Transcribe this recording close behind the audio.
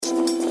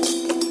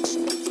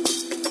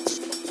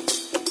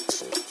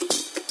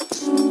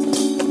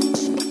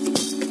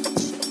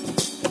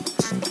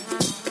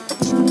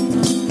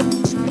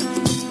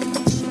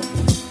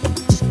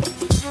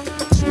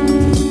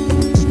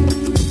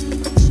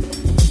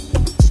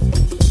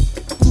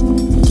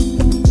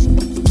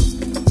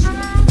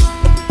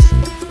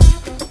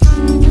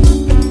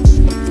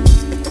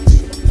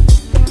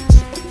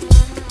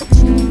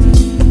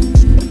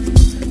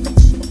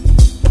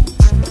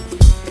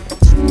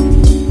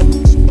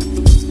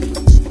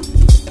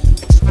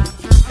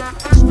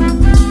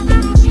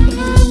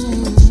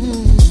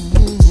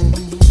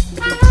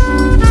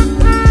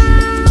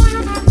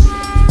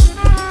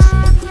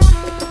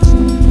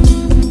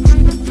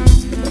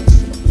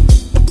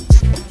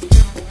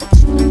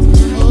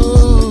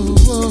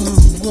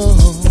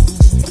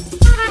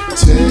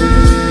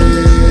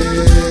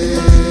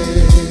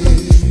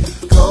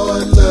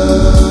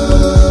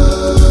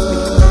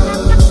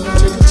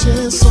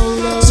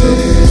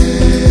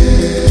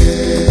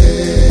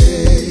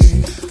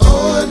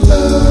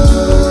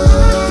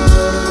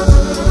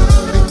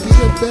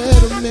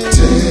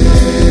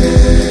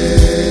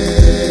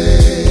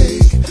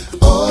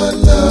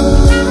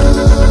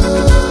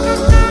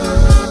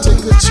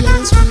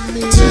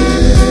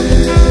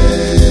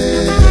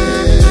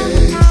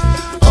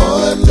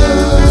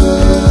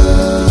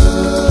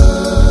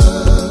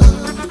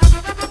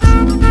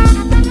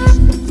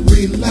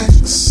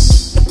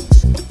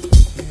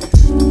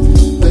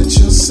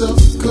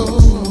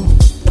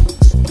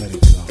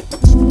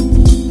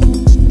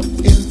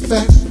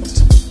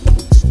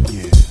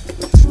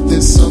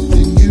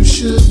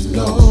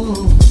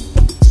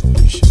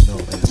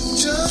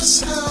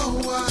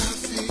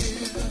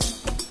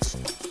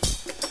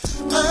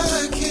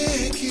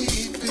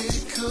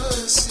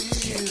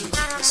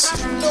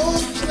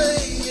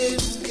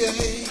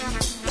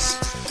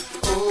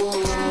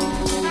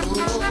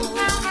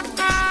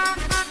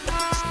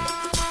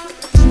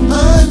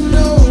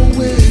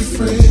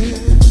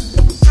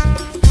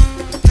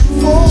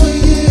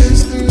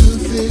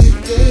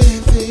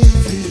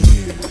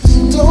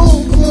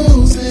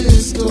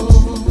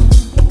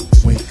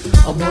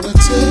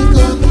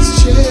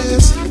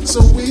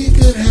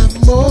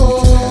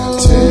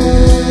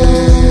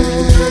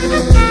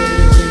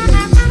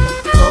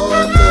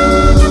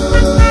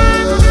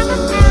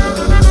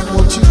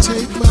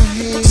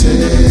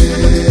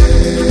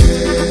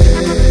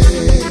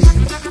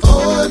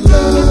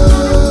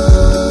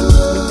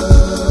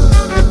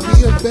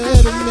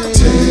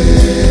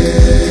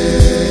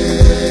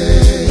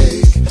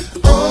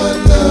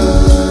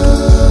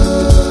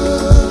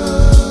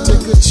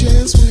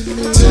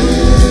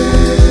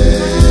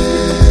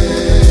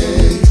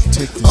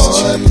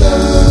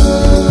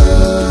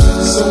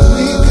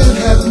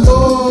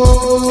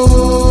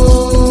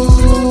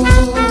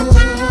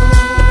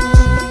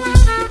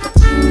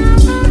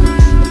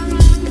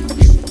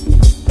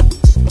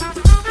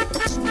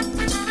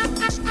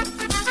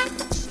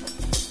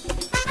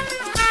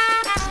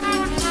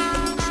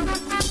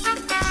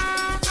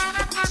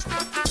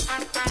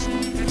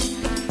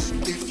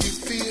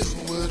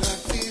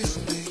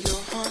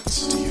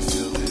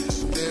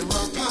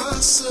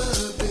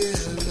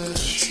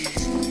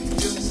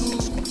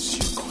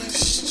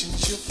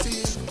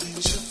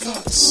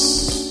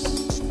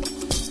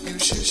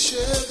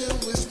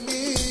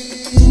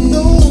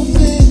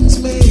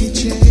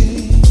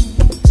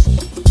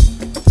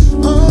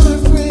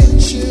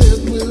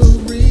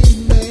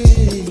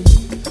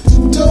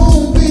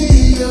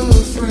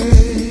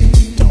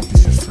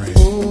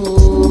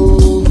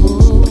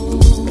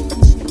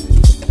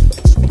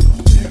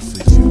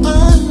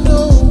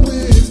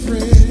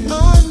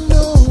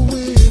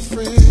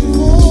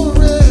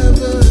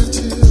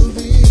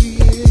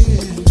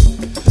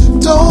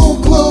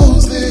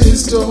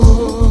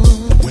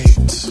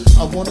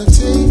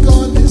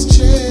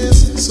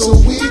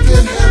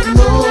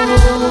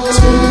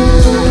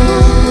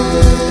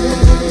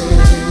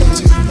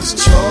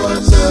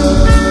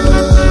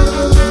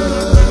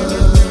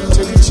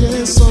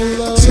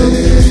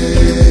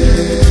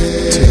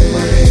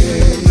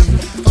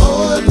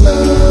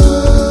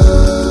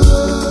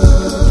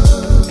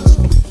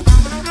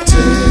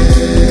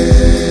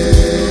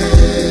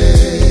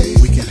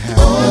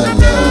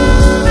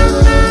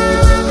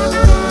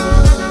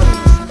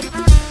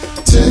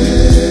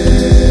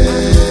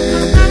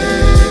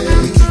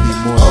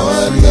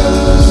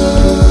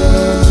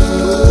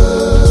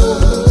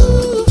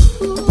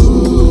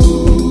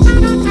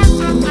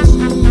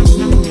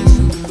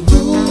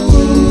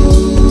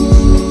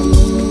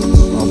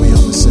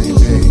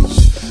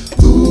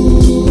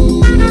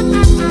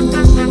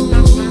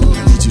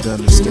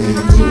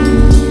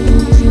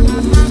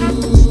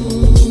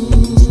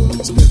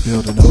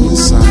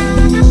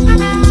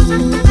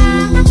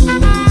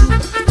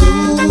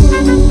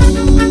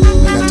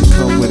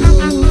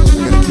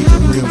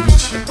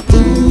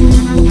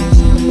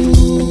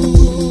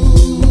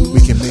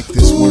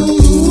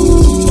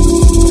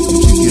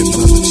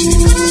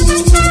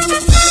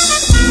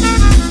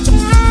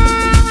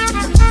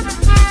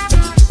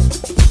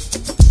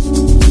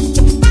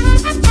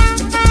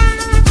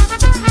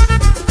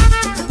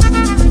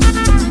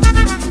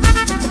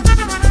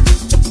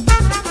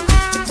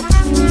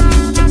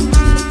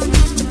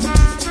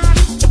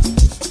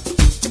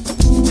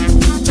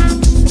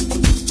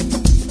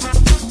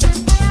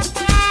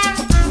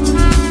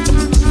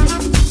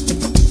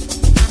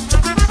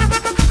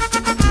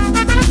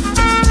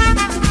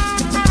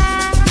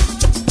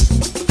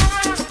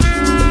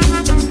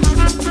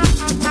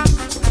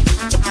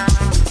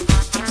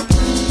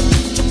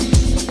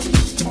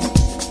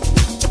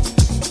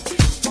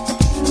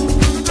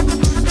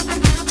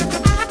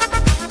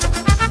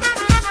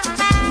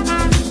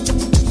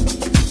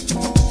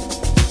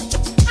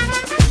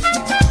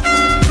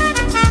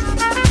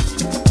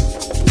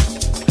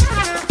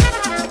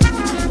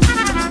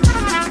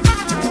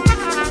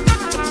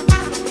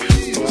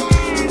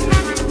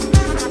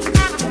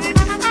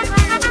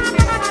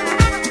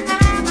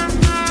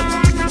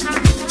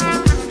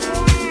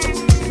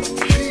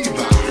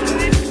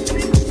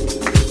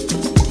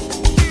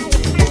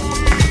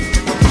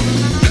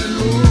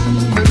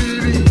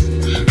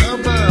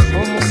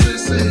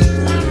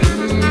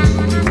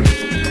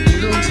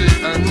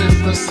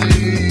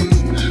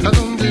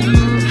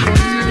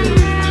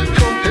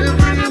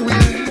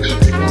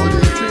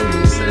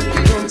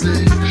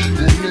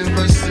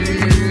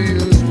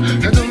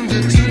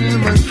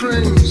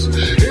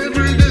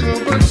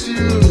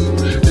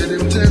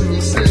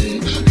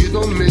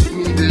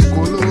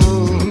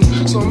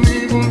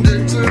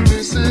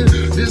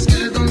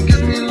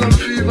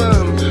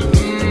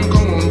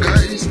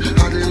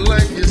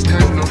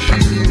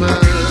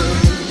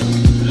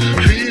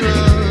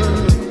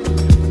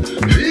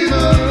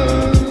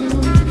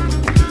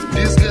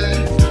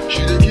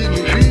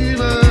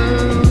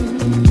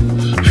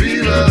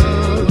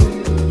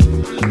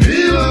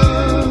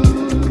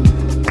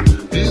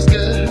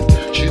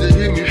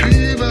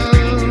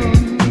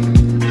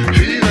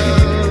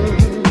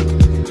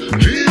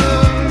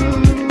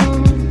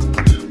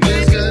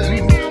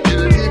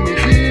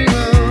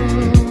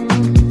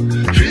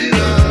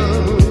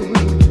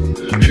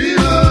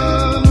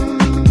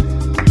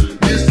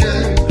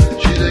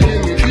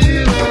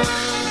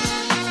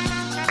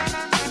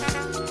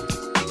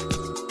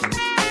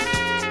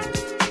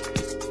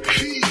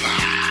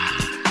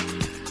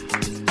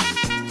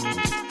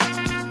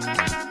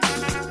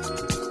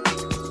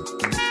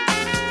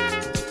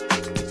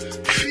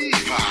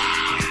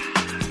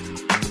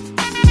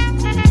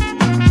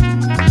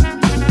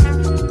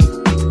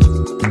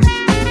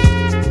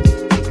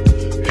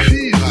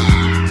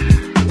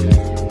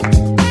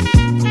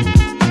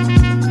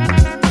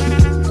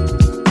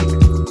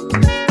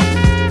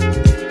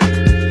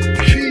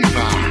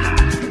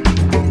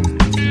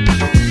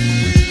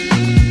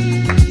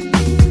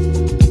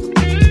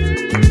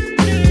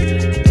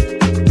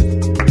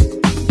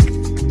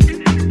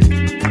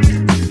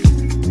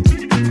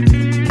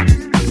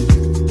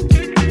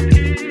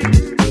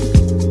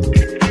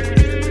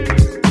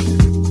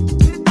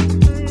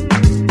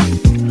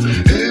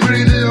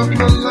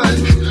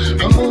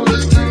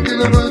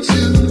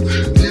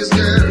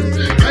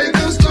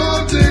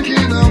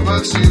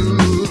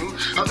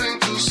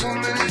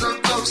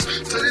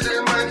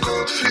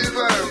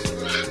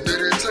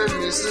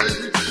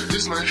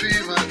my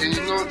fever,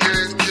 ain't no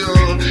get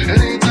cure.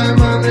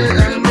 Anytime I lay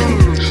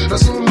alone,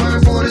 that's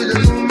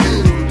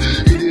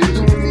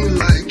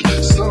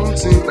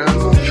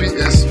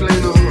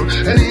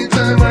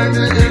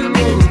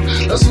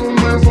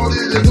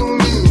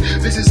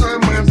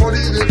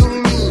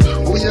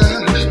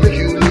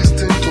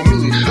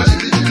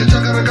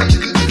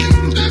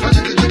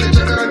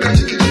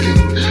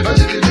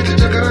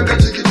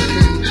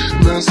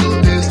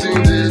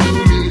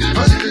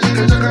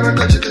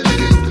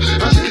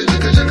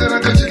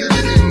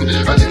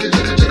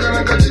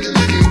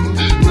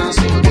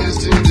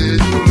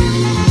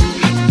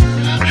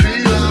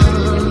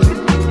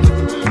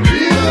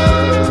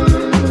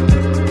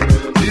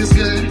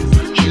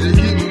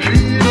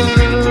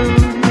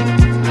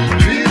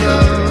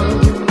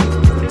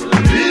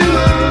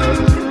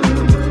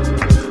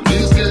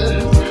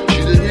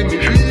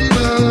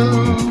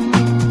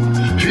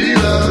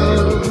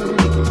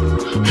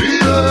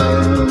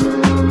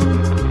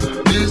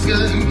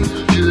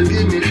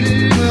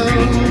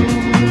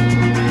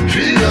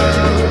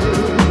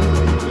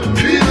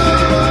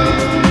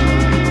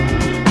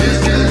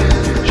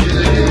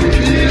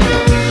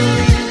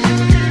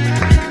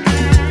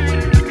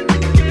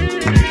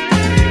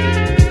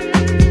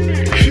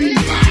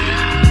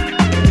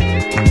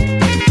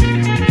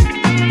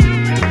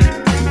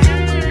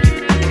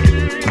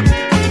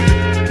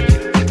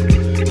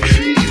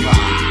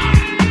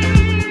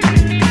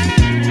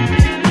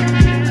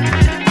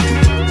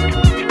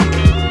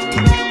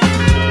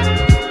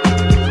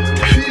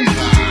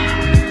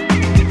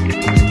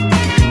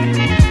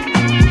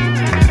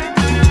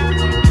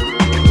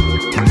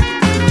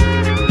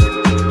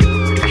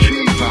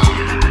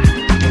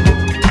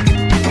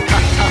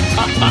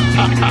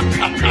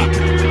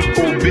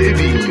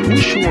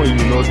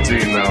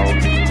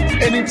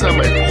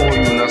anytime I call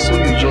you, now so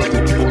you just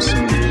dey post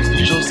me,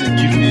 you just dey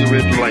give me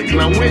red light.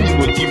 Now when you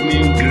go give me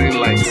green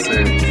light,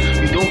 sir?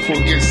 You don't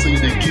forget, say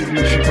they give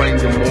me fever in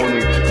the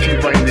morning,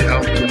 fever in the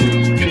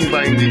afternoon,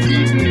 fever in the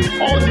evening.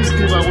 All these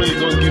fever when you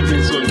don't give me,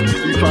 so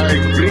if I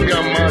bring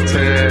a mat,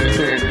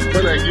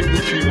 when I give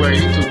you fever,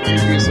 you need to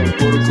give me some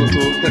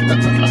porokoto.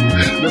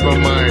 Never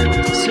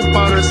mind.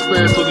 Super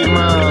respect to the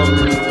man,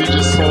 DJ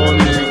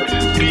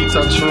Sonic,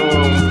 Peter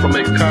Trump, from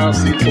a car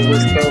seat for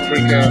West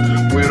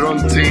Africa. We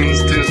run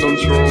things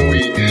don't run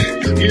we.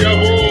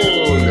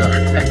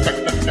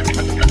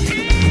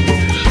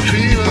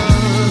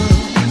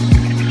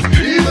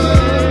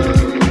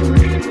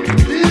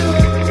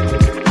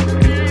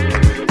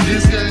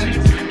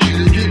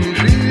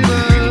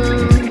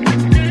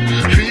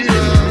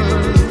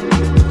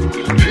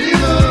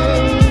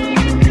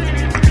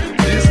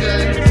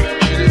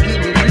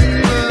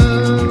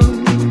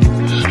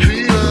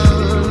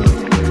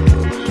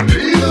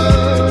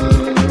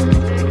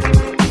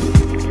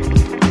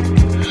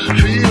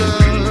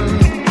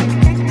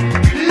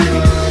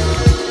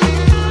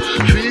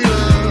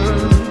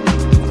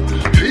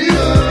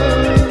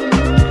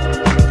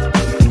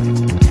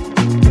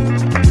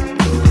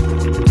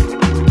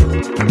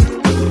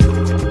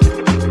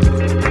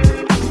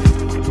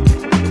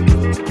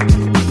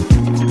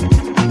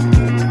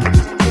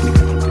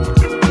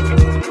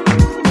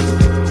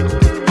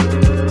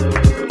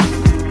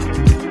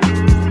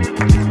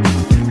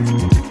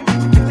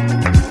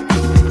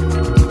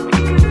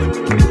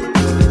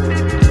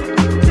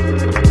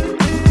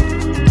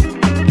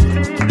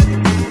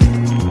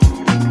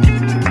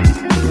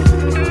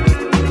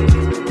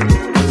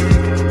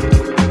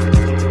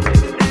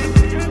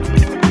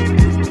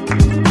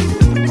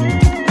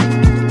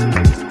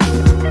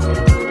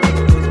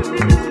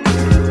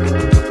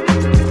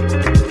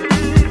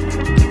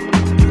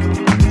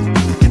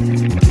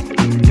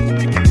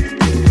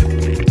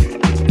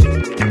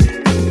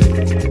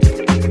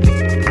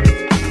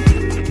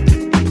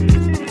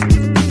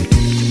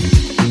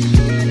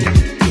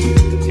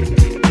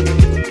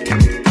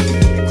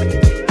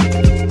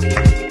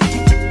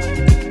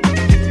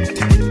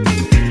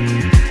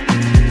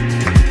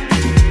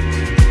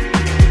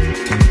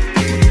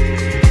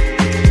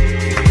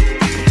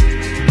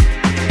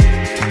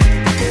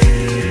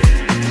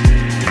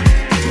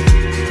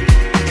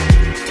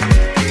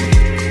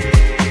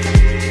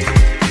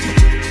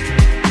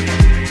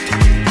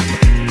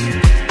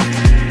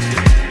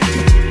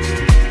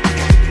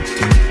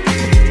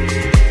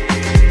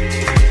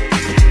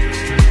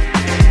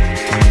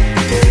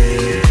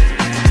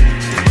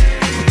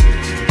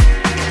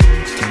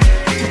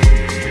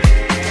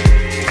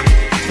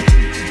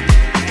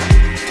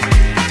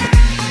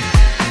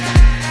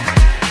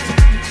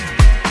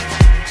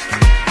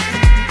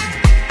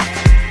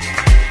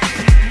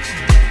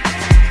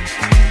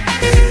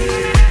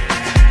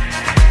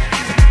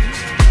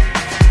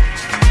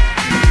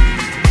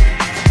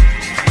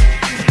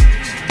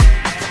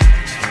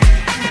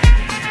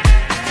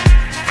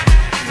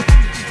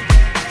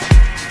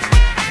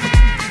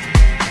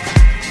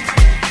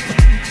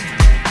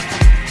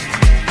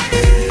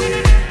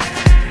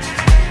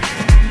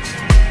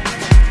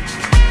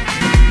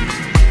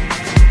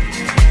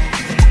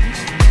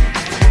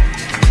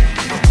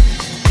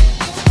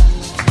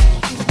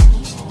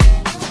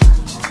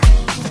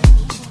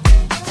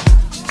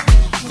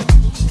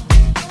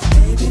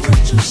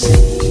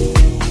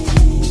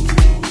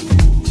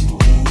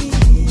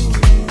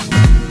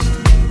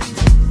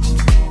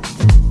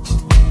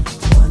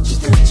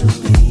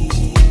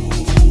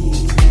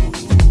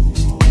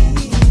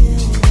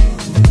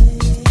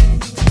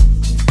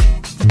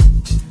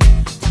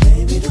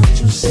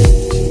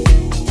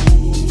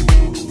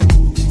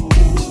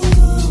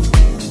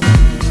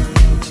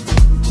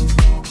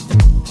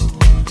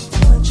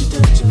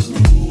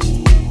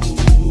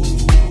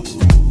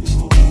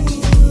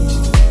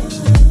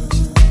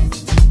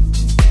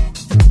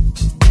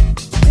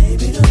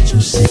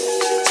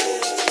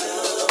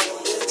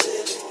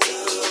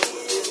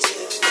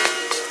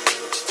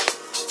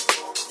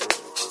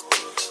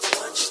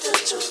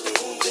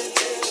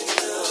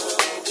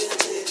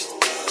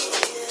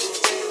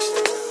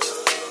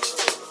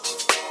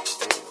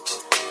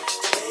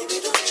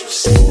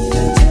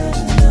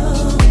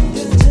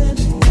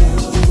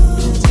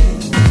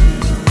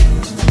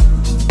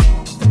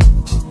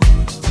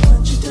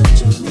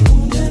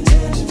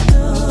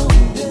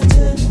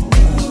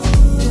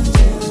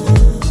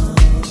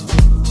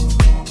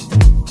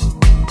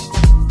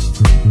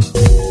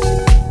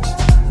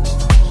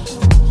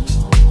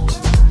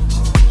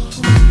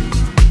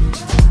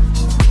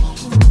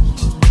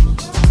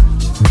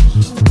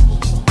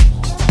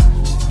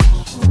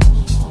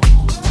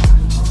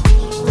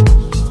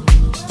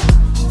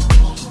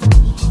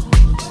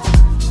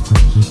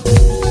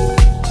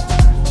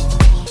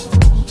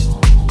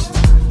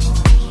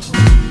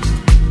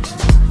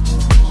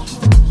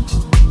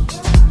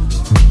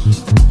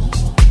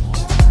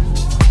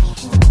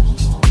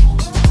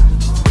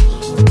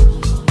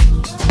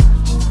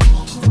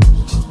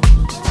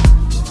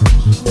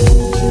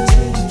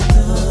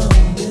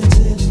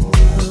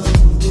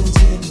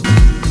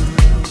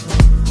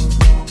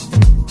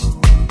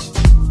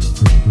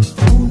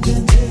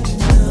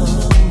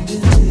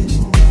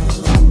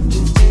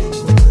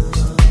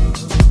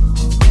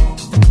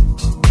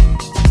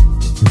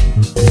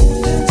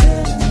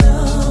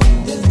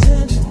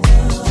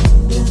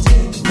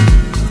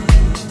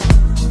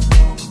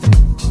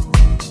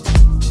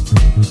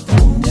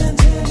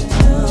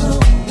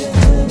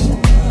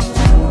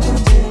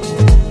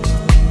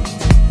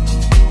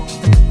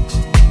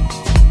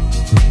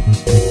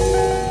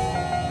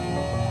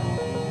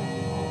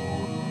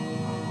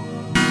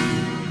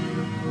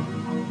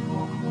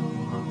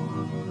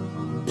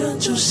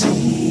 to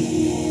see.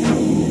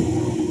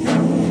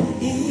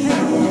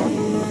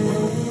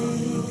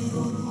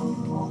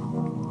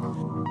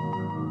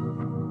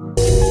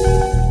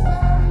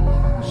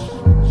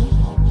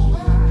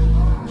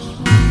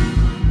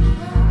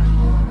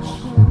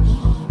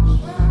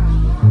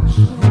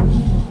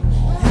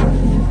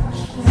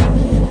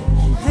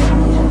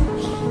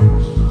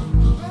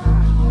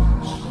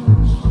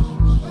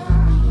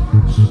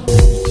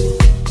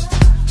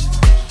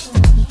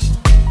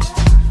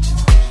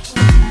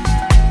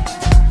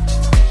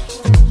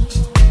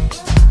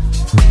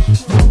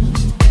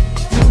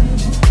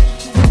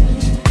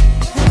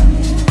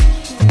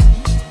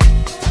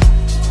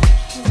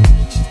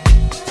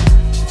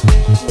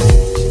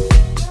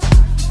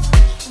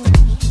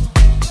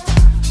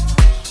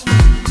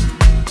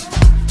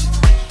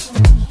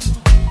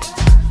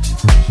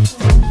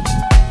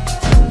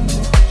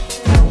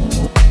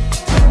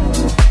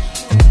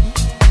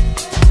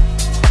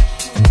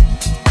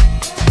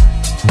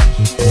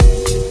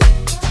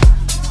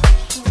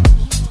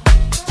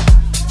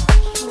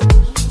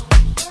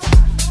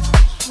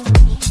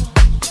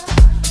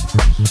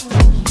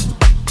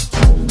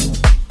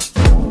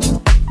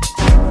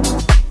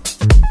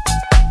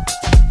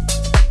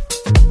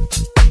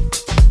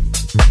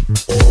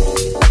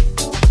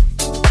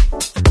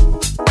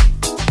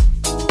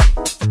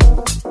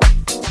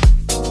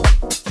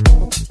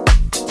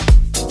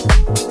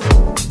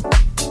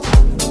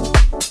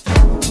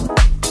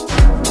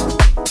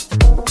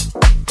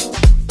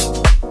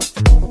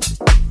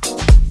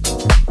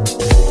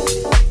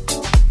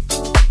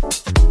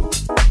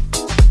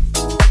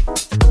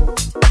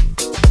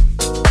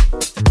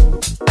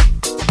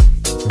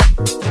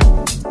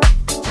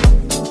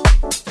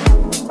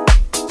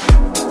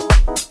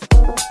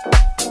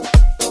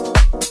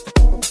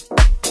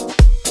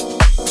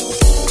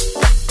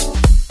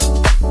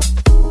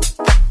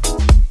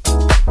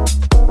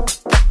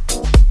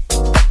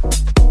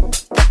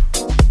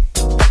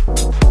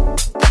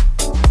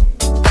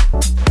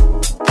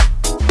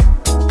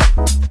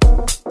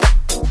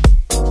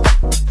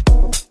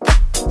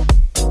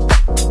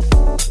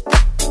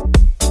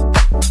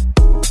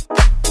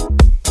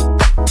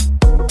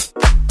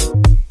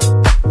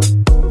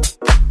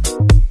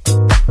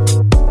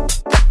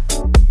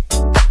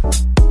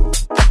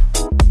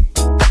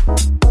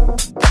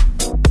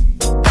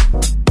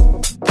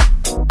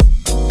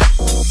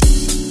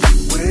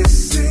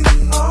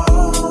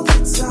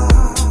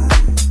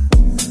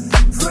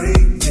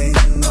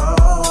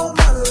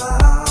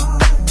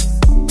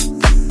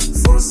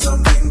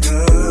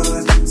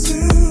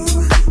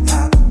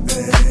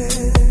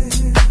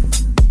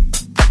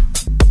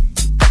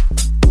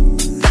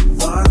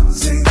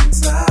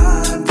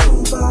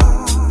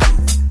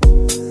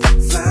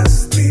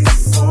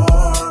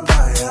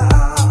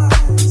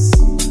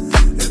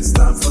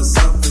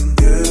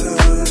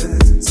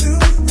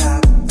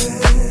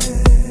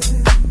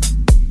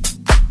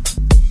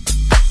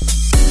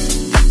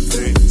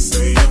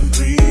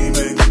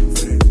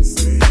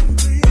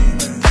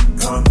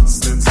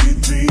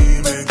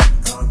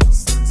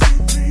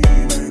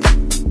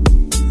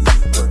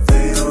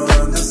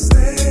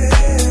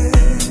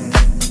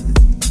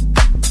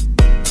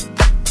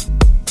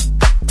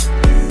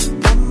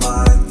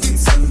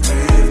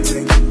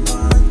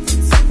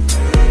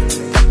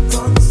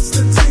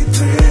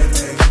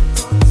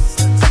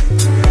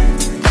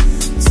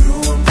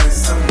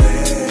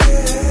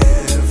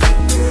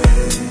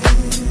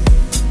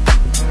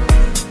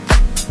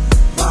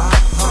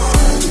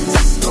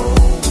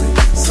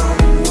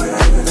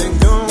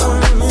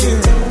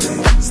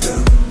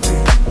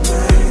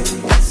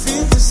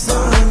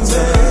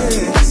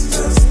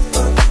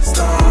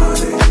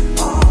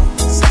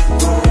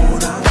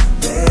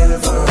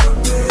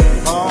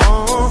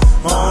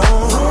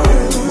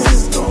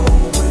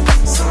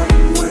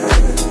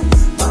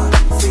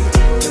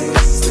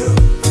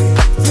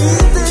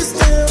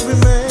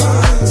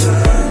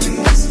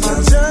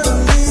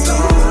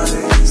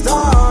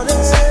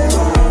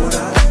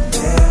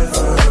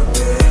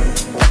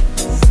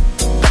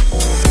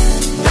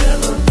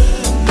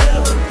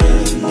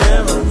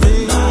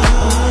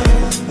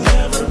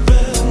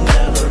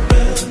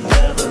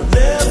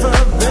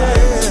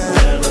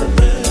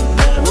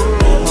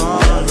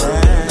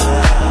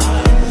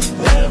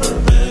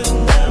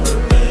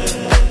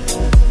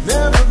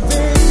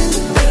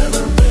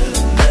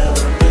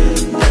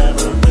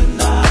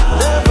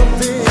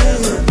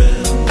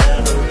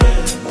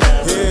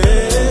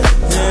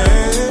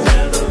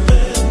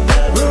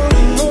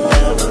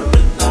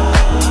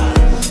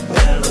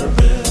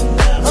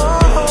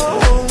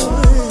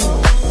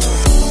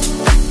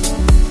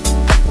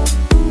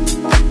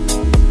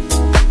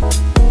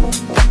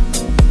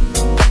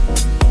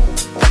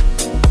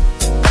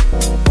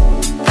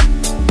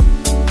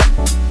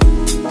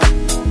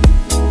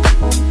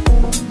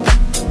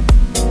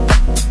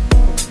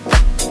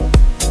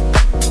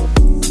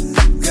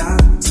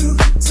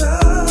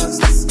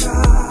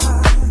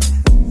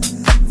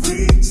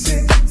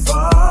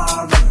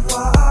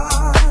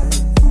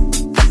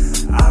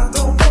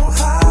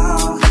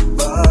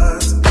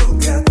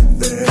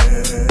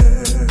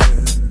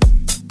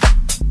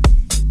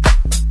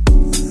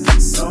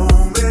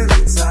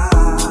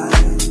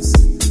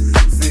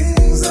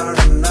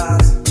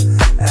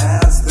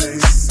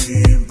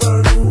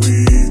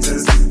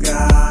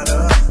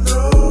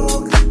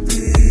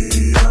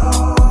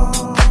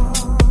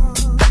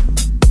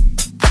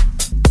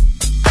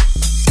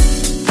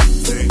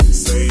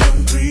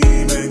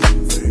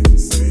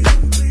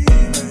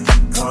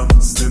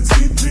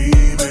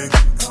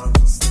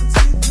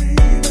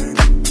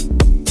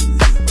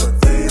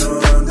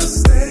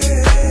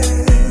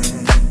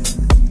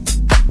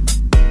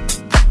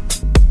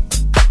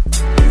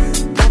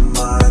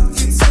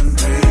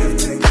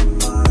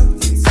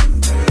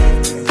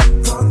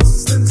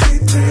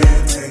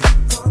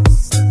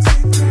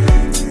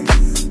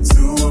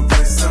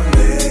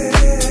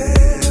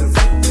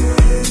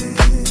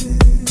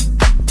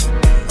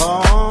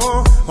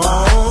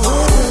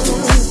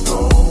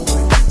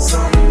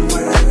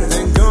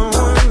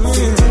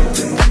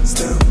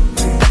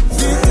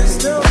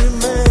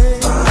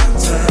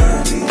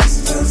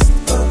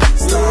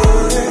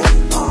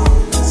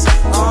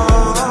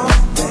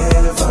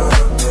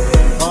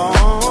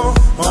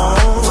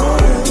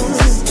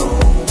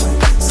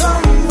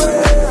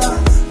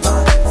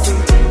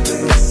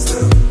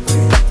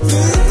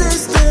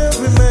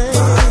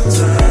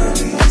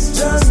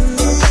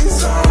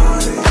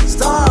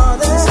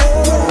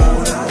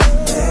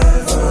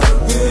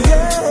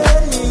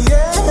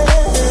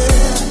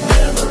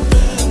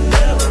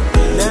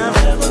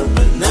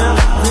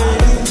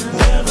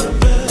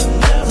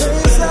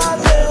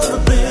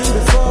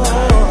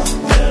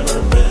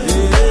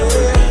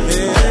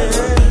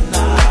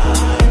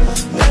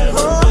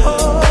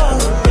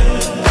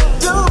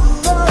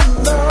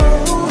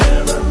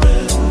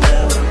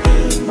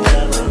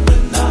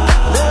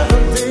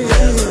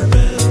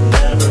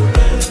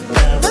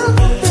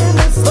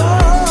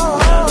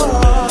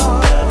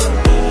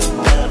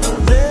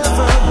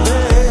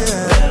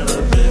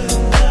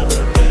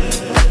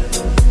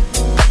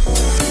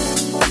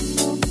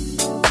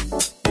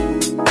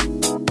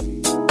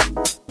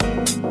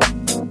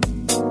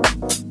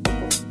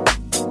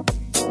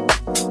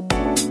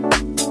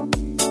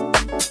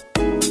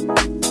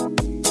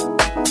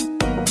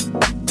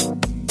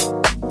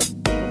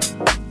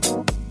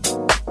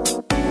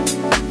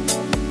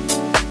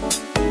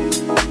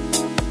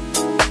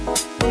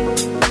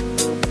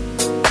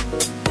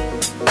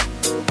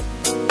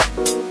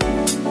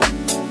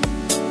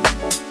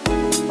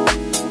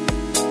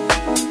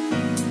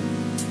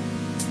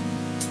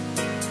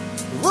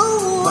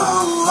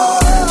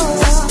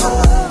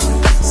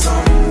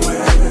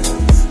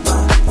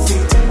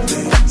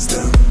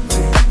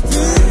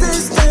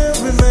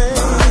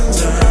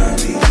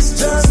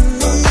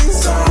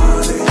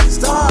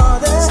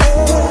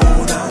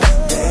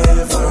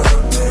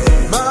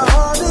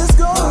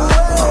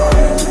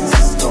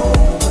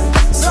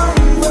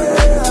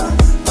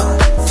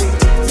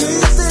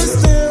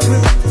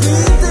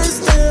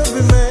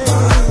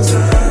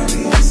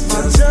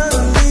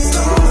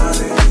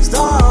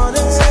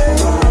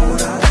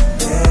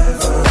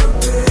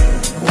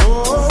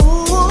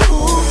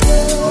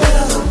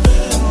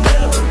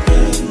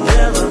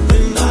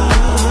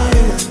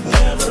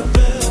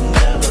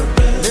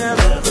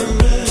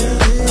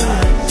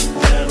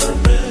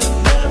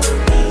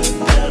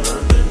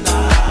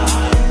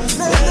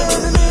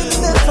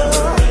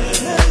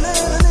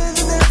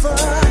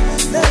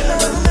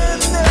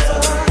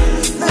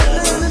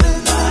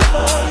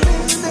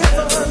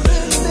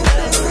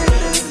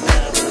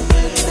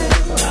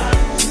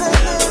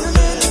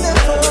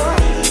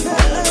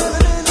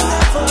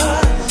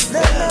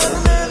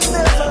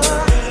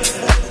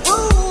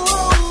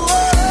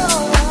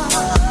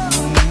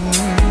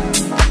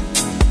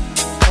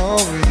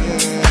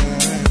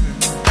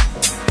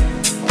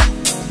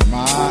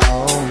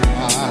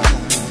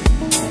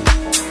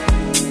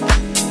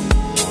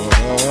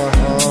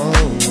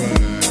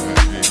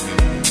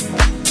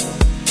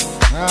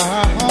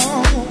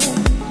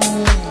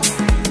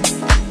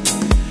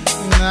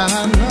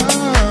 I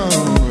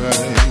know,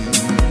 right?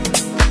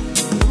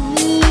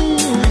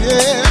 Ooh,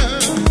 yeah.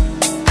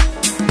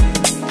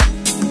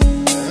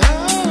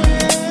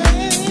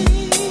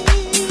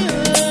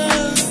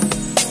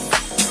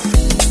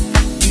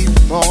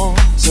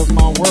 Thoughts of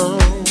my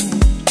world,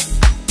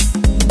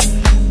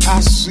 I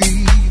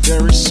see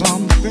there is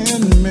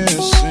something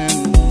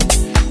missing.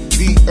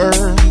 The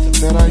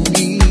earth that I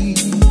need,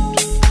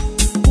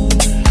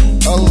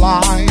 a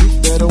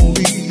life that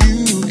only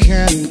you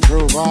can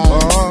provide.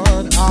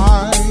 But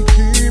I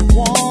keep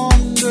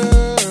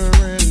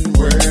wondering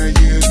where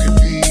you could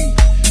be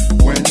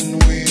when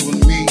we will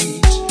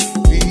meet.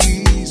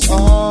 These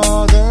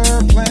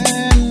other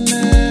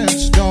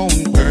planets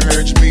don't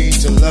urge me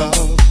to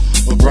love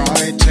or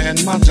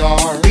brighten my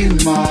dark. Be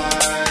my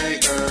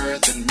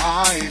Earth and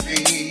my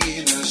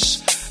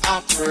Venus,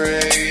 I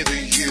pray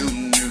the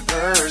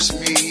universe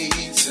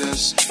meets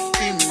us.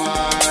 Be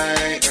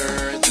my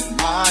Earth and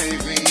my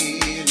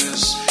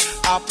Venus,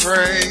 I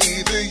pray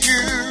the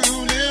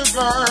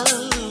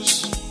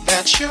universe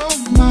that you're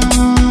mine,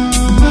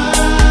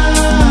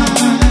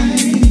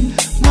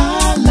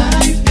 my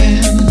life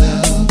and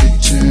love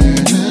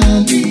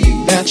eternally.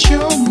 That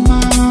you're mine.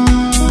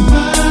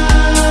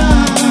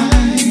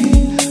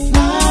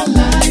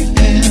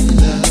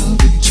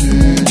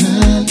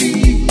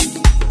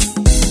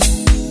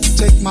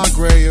 My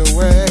gray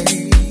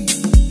away,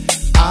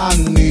 I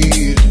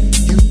need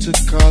you to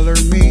color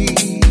me.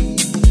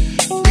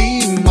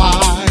 Be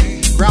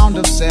my ground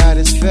of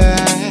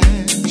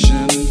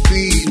satisfaction.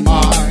 Feed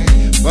my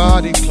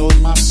body,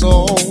 clothe my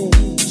soul.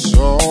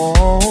 So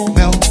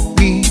melt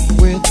me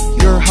with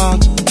your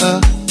hot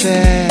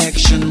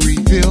affection.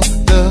 Reveal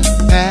the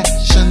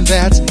passion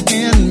that's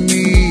in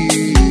me.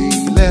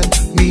 Let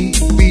me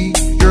be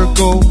your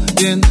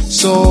golden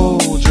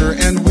soldier,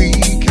 and we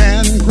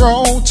can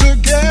grow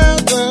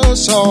together.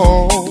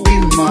 So be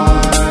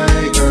my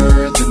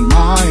Earth and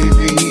my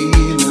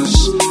Venus,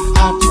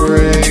 I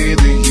pray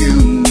the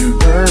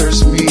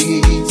universe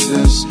meets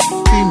us.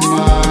 Be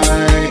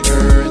my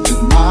Earth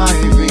and my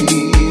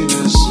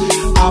Venus,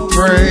 I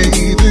pray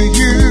the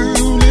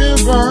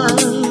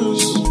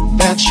universe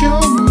that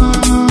you're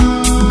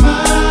mine,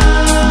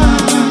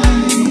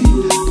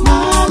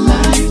 my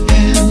life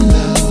and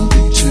love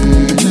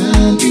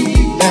eternally.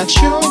 That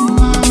you're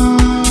mine.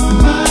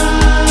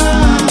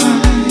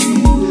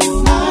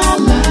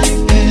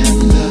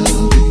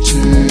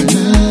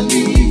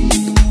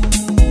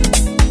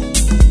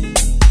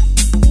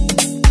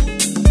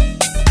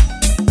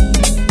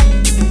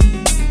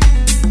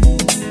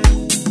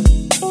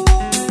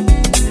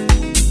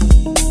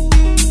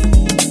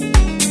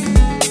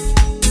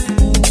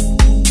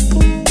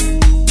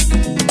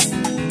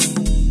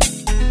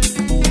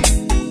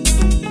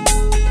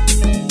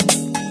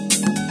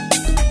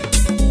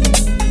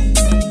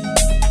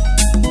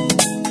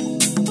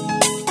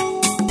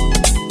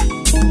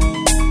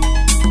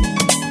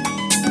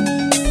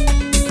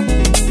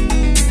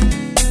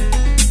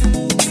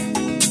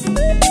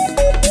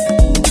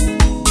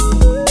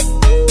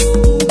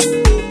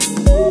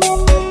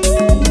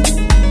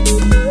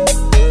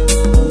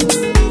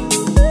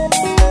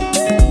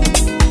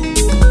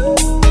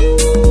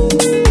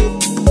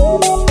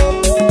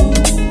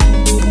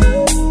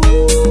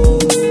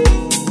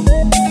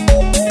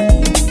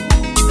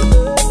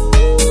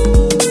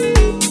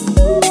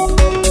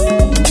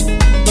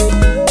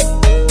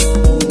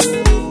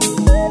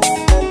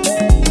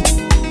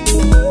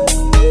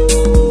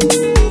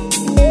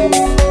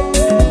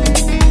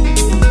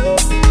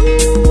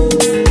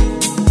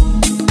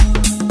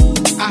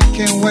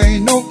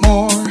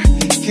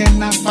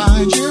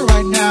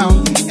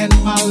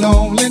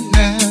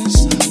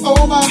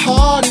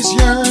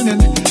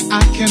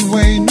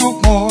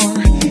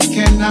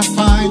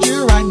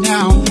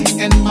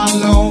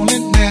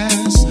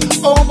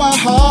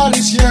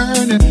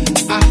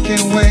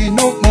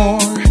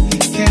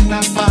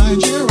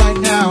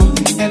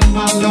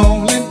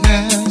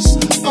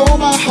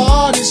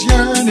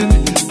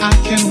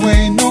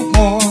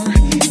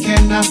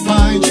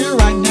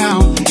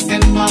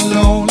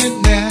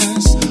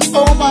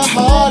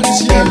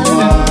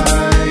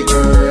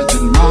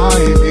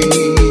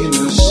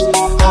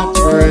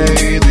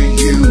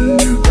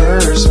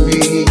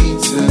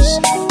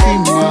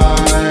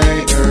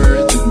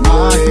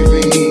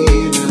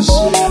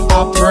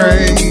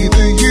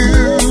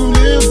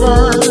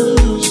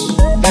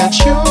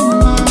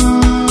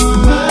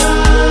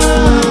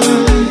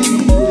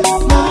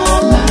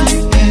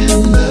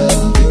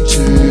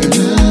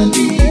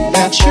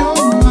 That you're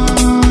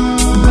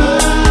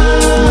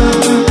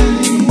mine.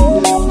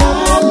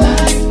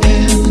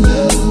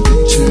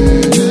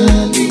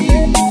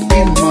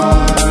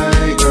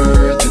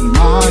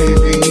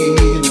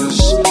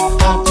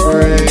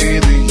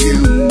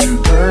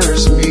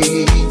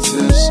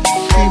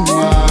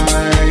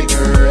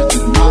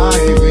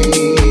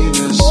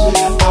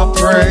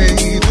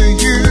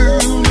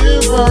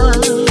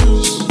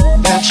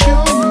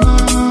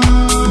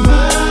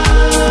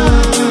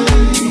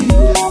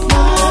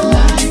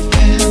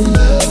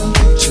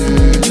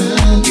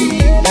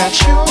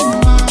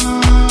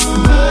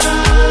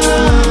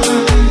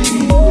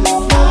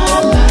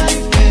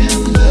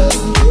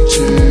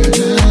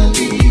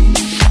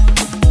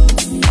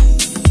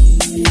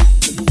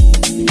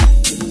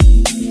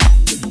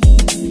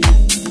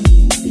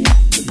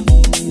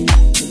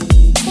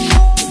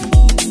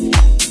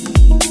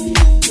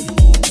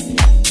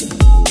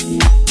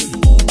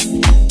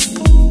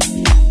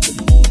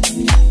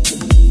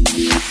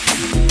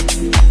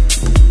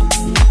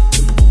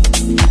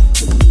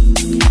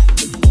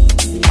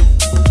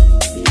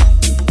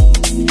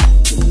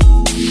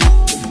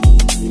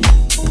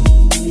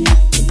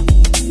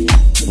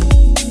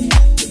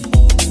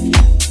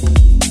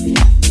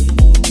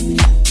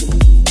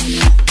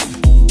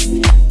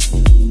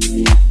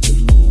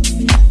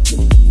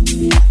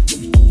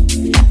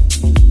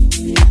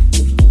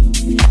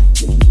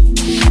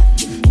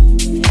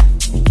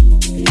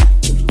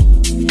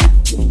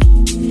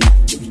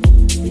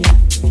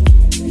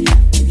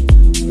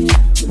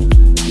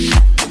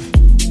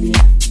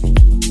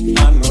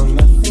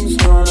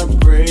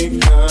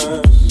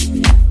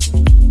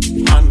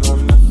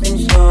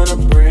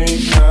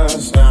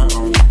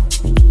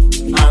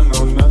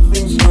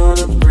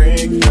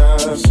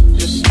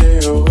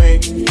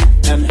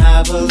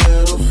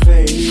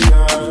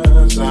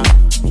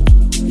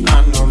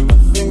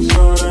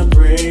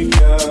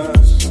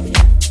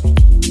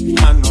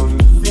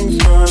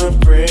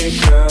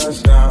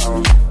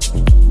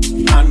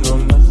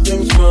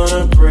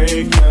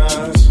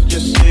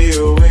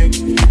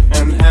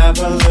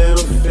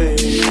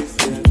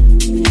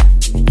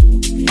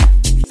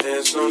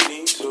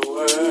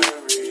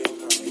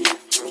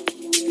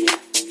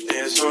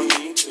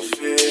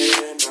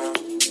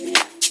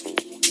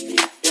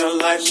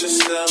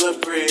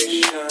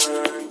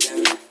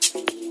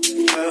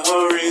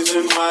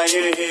 why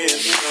you're here.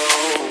 So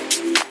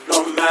no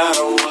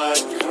matter what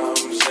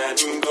comes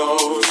and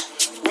goes,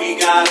 we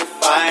gotta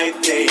fight.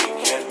 They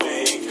can't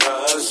make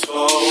us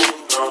fall.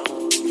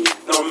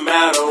 No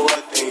matter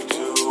what they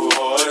do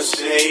or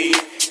say,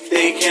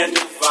 they can't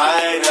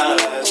divide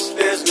us.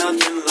 There's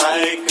nothing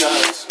like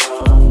us.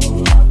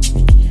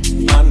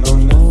 I know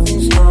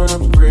nothing's gonna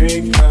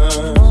break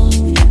us.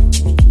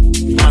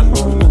 I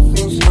know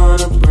nothing's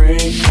gonna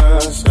break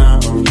us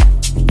down.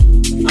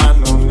 I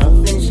know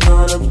nothing's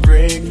gonna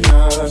break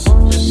us.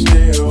 Just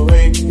stay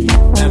awake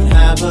and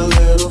have a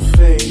little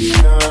faith,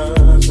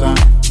 'cause I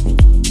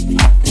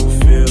can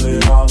feel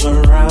it all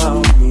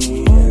around me.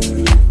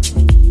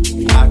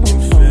 Yeah. I can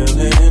feel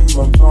it in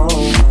my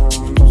bones.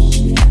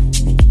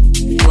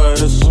 What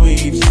a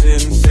sweet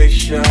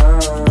sensation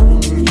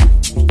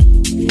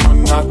when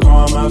I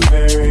call my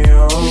very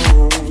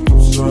own.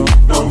 So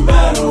no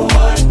matter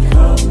what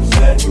comes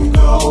and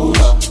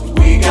goes,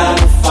 we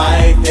gotta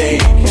fight. They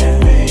can't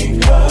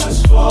make us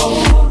fall.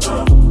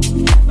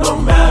 No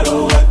matter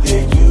what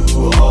they do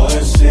or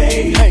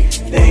say,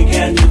 they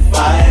can't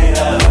divide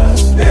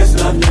us. There's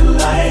nothing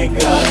like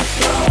us.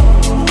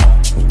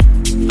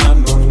 I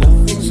know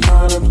nothing's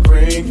gonna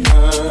break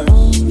us.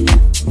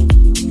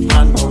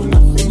 I know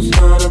nothing's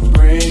gonna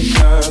break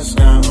us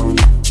down.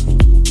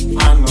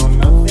 I know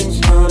nothing's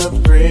gonna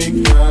break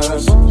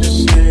us. Just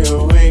stay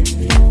awake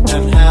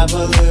and have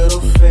a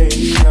little faith,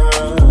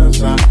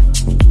 'cause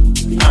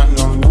I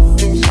know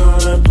nothing's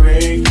gonna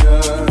break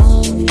us.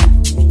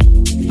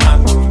 I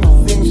know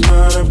nothing's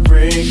gonna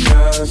break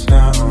us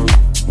down.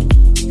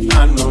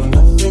 I know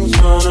nothing's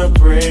gonna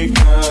break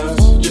us.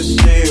 Just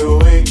stay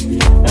awake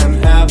and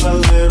have a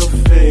little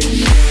faith.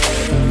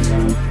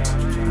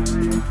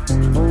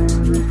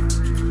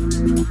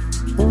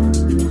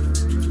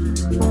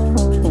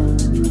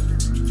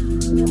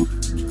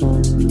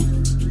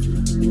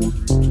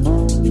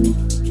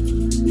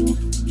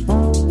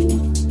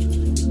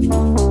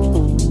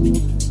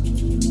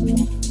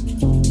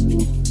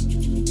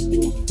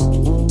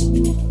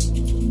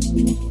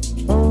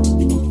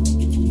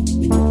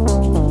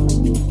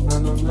 I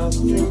know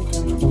nothing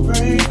can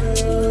break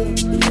us.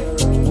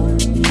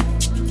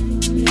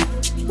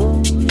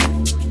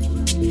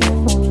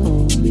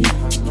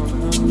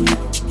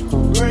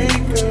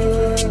 Break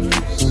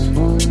us.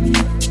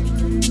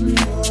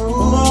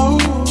 Oh,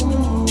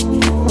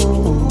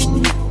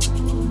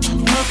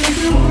 nothing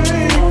can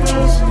break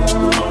us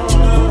now.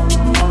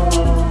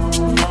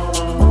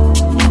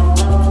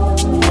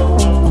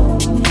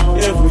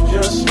 If we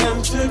just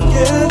stand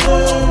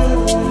together,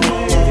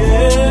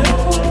 yeah.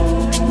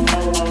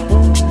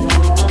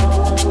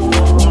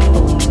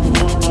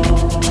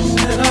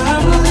 Said I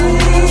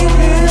believe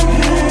in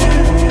him,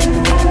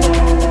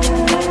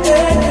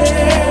 yeah,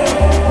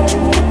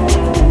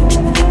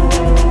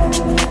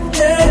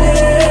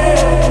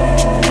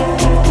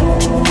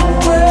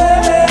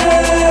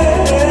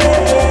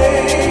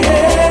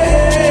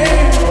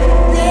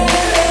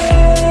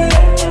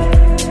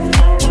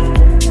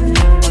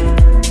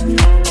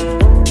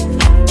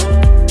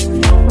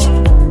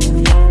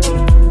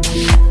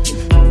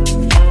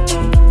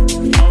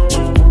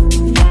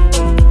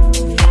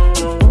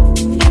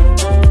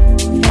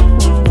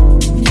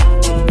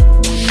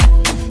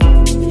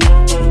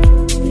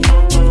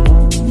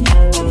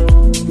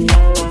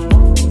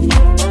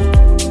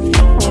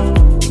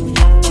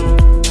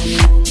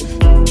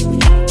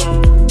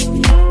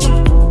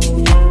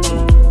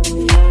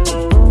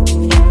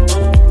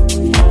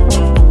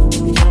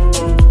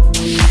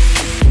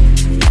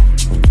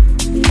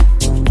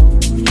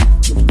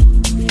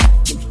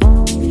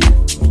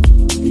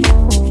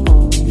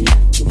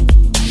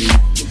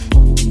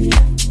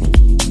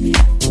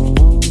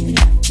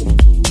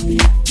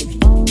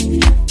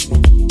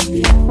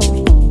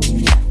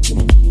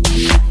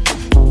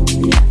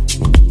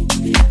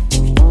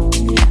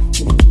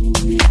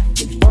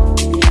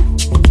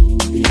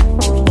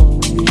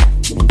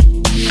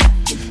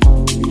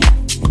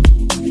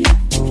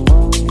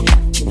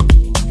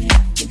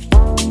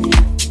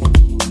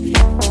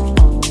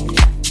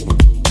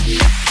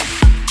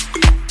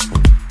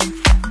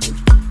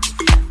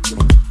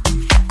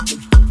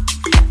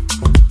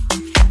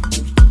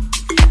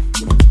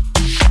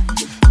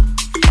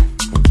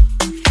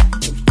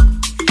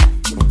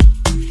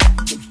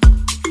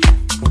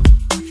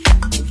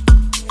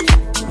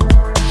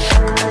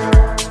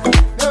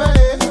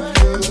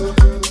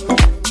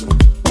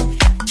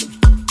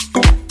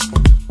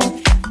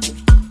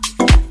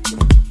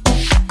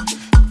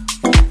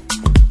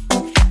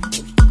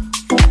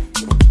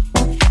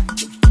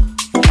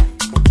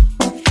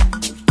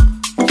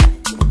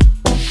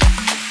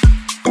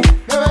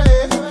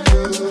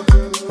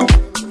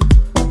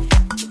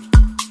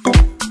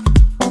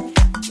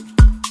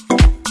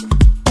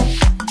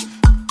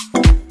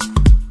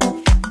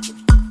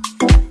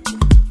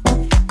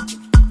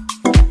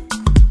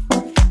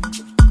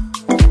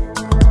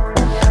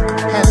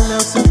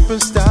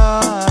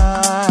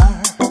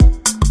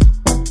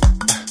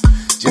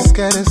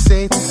 gotta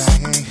say that I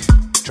ain't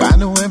trying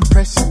to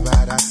impress you,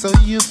 but I saw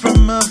you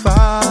from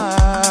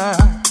afar.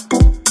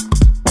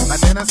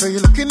 I saw you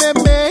looking at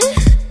me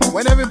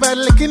when everybody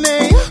looking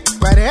at you.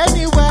 But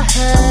anyway,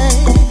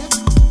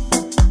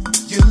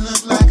 you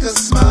look like a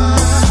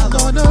smile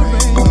on a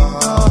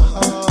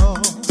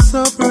rainbow.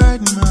 So bright,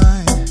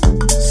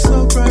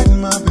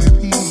 my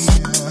baby.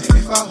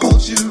 If I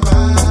hold you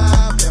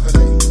right, never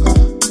let you go.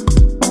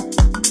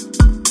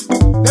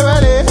 Never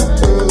let you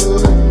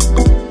go.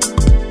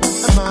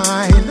 Am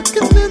I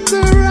looking in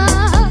the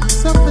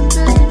eyes of an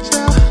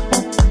angel?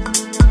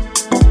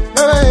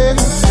 Never let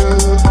you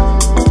go.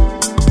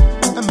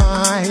 Am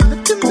I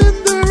looking in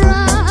the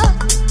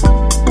eyes?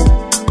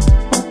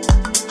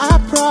 I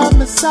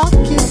promise I'll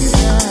give you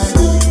that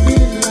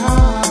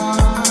love.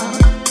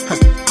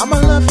 I'ma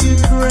love you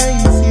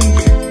crazy.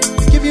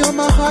 Give you all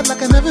my heart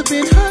like I've never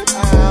been hurt.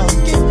 I'll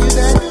give you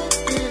that love.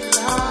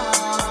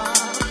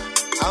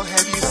 I'll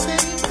have you sing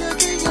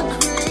again, you're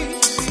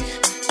crazy.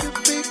 You'll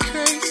be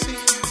crazy,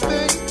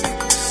 baby.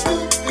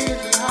 Stupid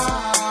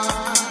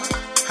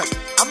love.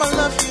 I'ma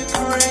love you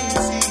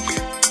crazy.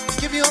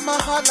 Give you all my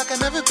heart like I've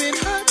never been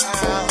hurt.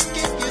 I'll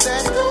give you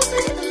that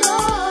stupid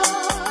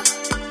love.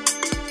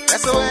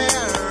 That's the way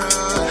I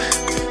run.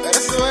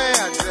 That's the way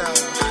I do.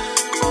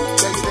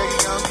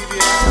 Daggy, I'll give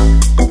you that.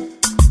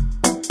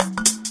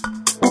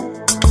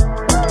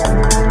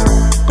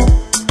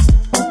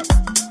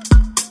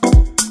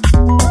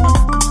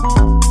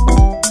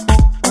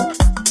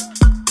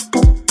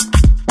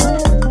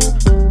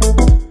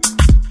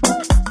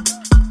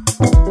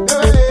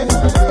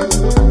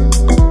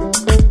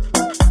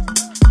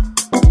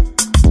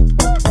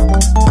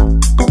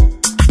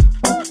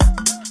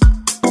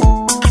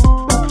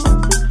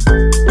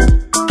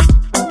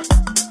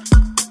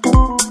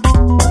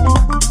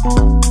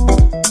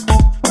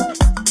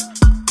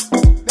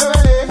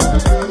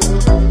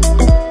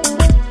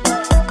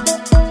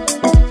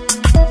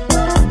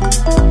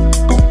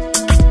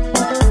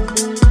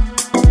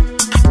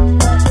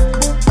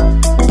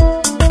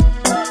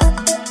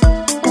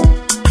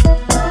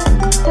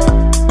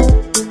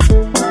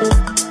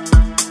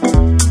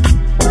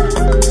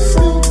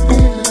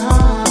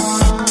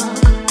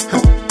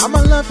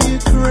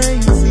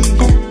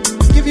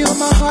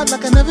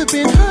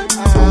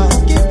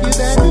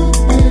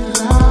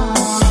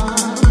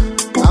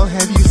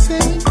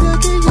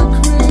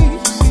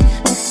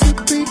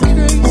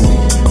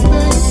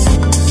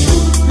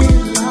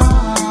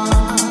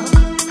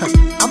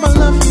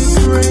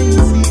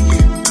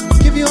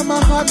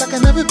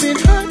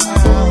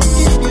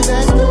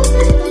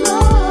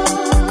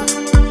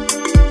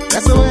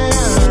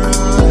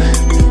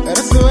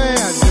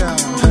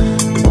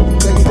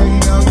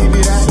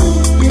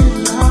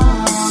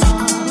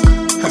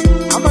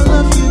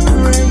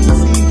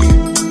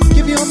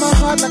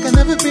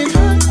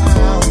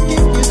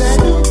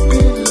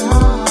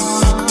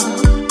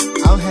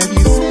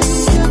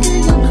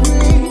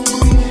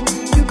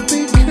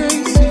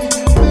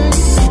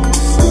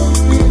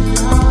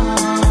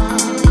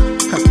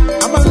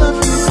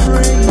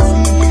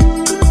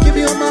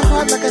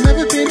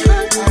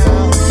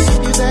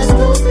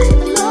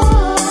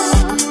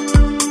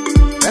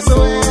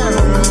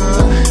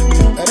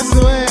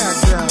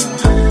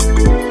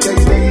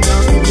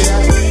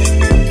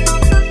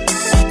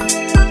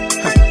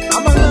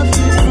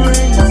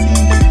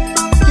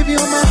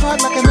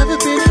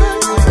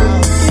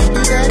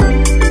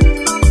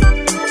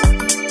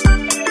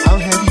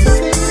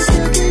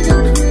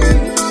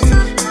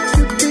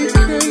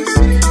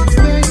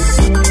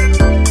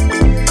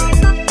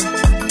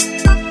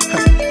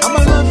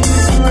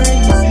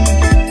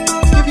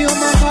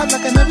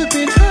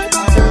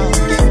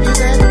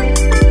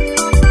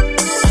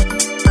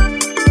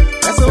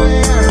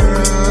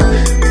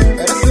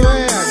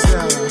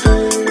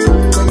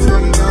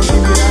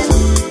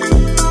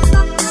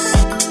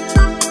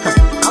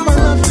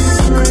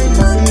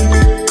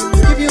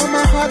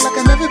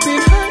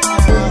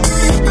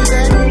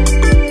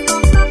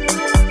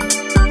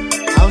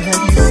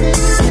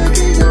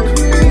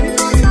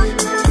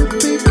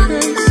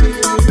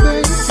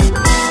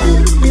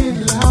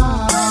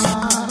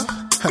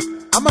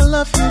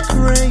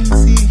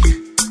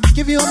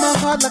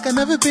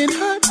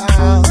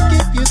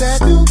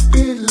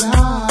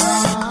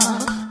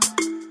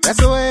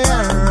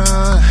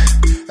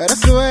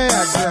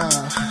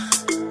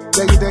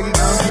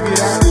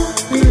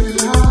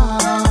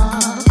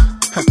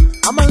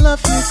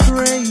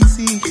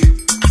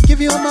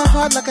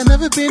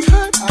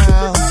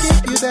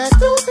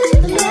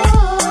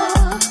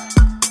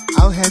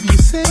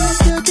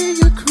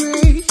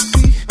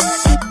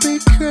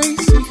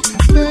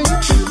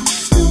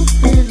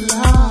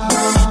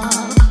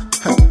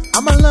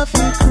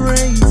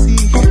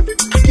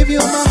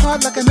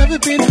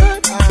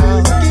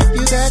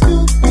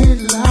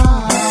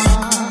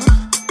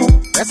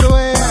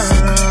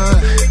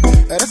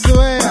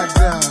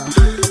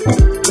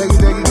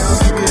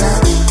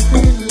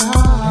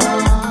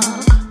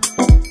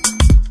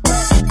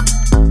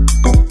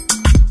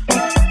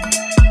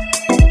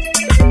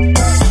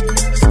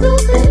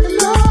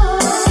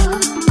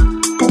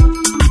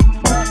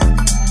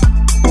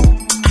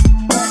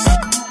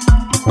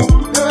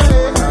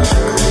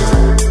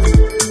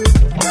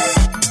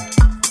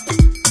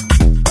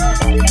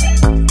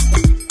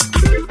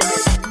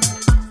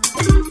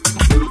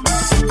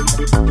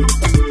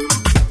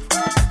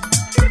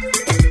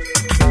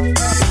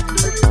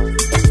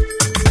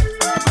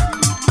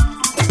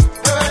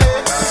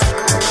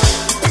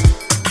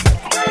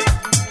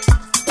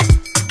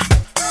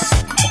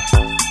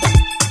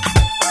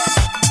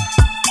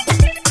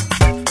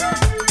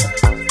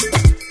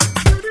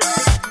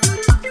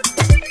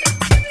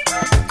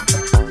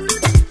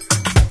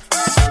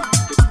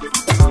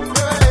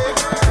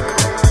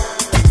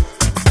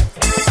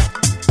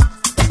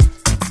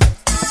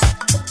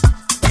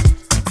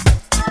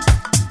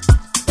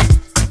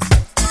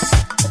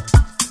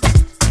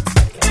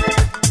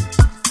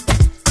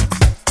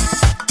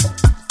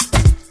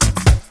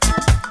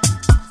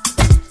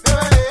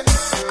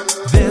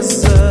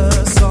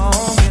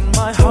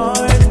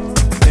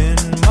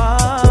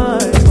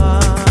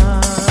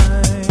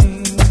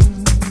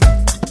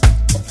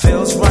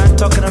 feels right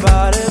talking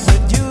about it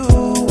with you.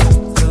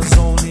 'Cause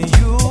only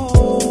you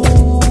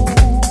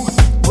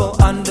will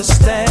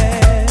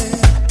understand.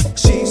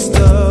 She's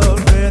the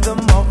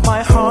rhythm of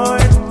my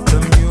heart, the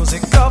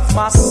music of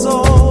my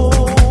soul.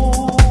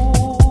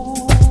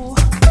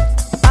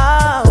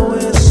 I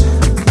wish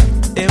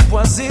it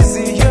was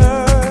easier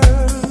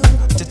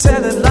to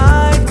tell it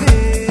like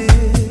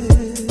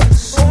this.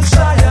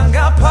 Ushaya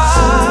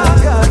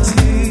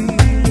ngaphakathi,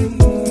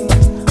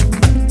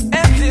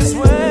 and this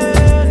when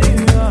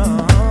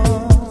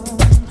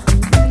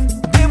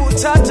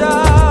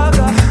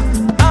ibuthathaga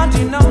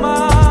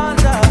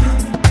andinamandla.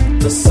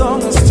 The song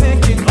is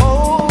taking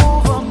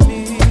over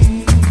me.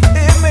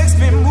 It makes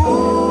me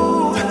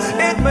move,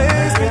 it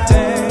makes me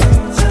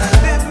dance,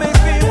 it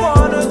makes me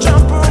wanna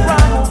jump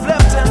around, move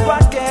left and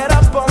right, get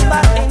up on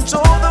that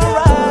angel the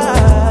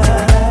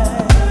ride.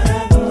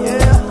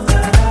 Yeah.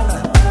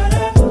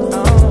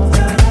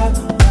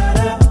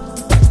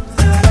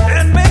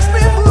 It makes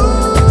me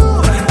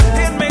move,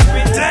 it makes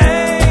me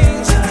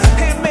dance,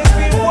 it makes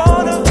me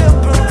wanna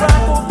jump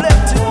around, move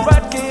left and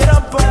right, get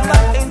up on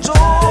that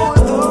angel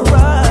the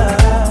ride.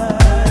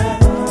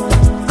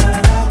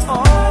 Oh.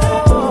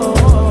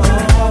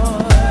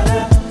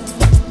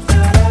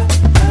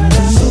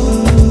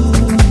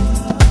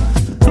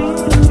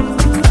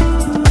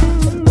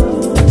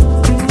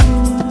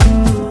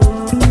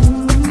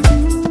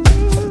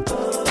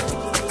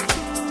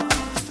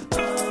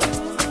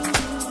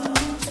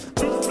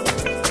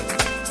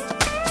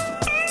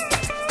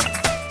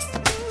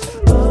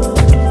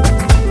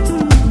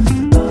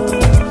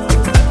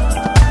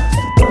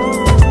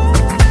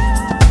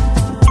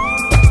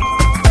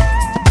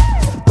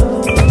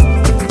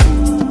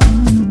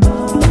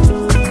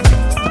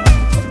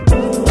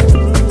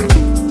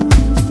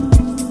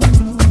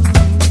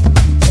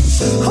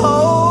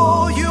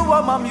 Oh, you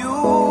are my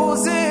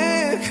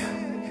music.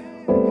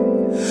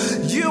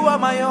 You are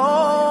my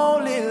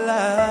only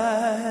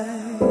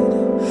light.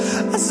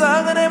 I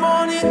sang a name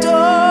on it,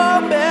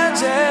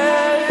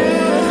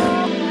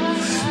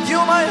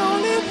 you're my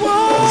only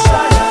one.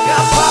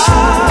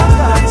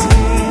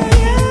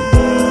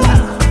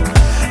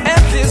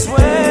 And this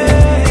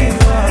way,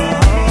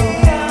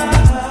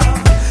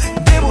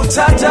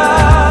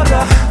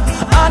 Debutataga,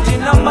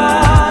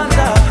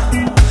 Andinamanda.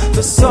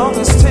 The song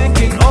is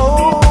taking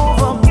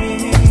over me.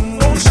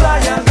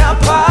 Ushaya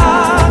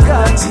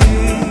ngaphakathi,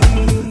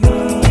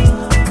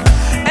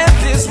 and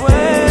this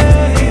way,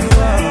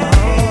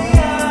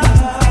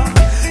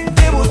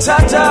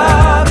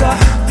 Debutataga,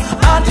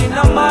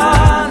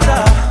 Andinamanda.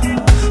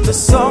 The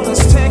song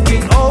is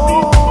taking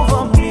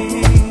over me.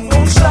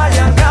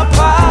 Ushaya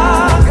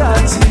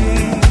ngaphakathi,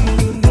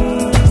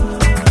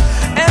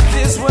 and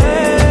this way,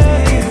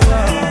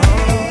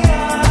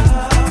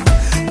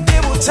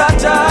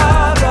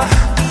 Debutataga,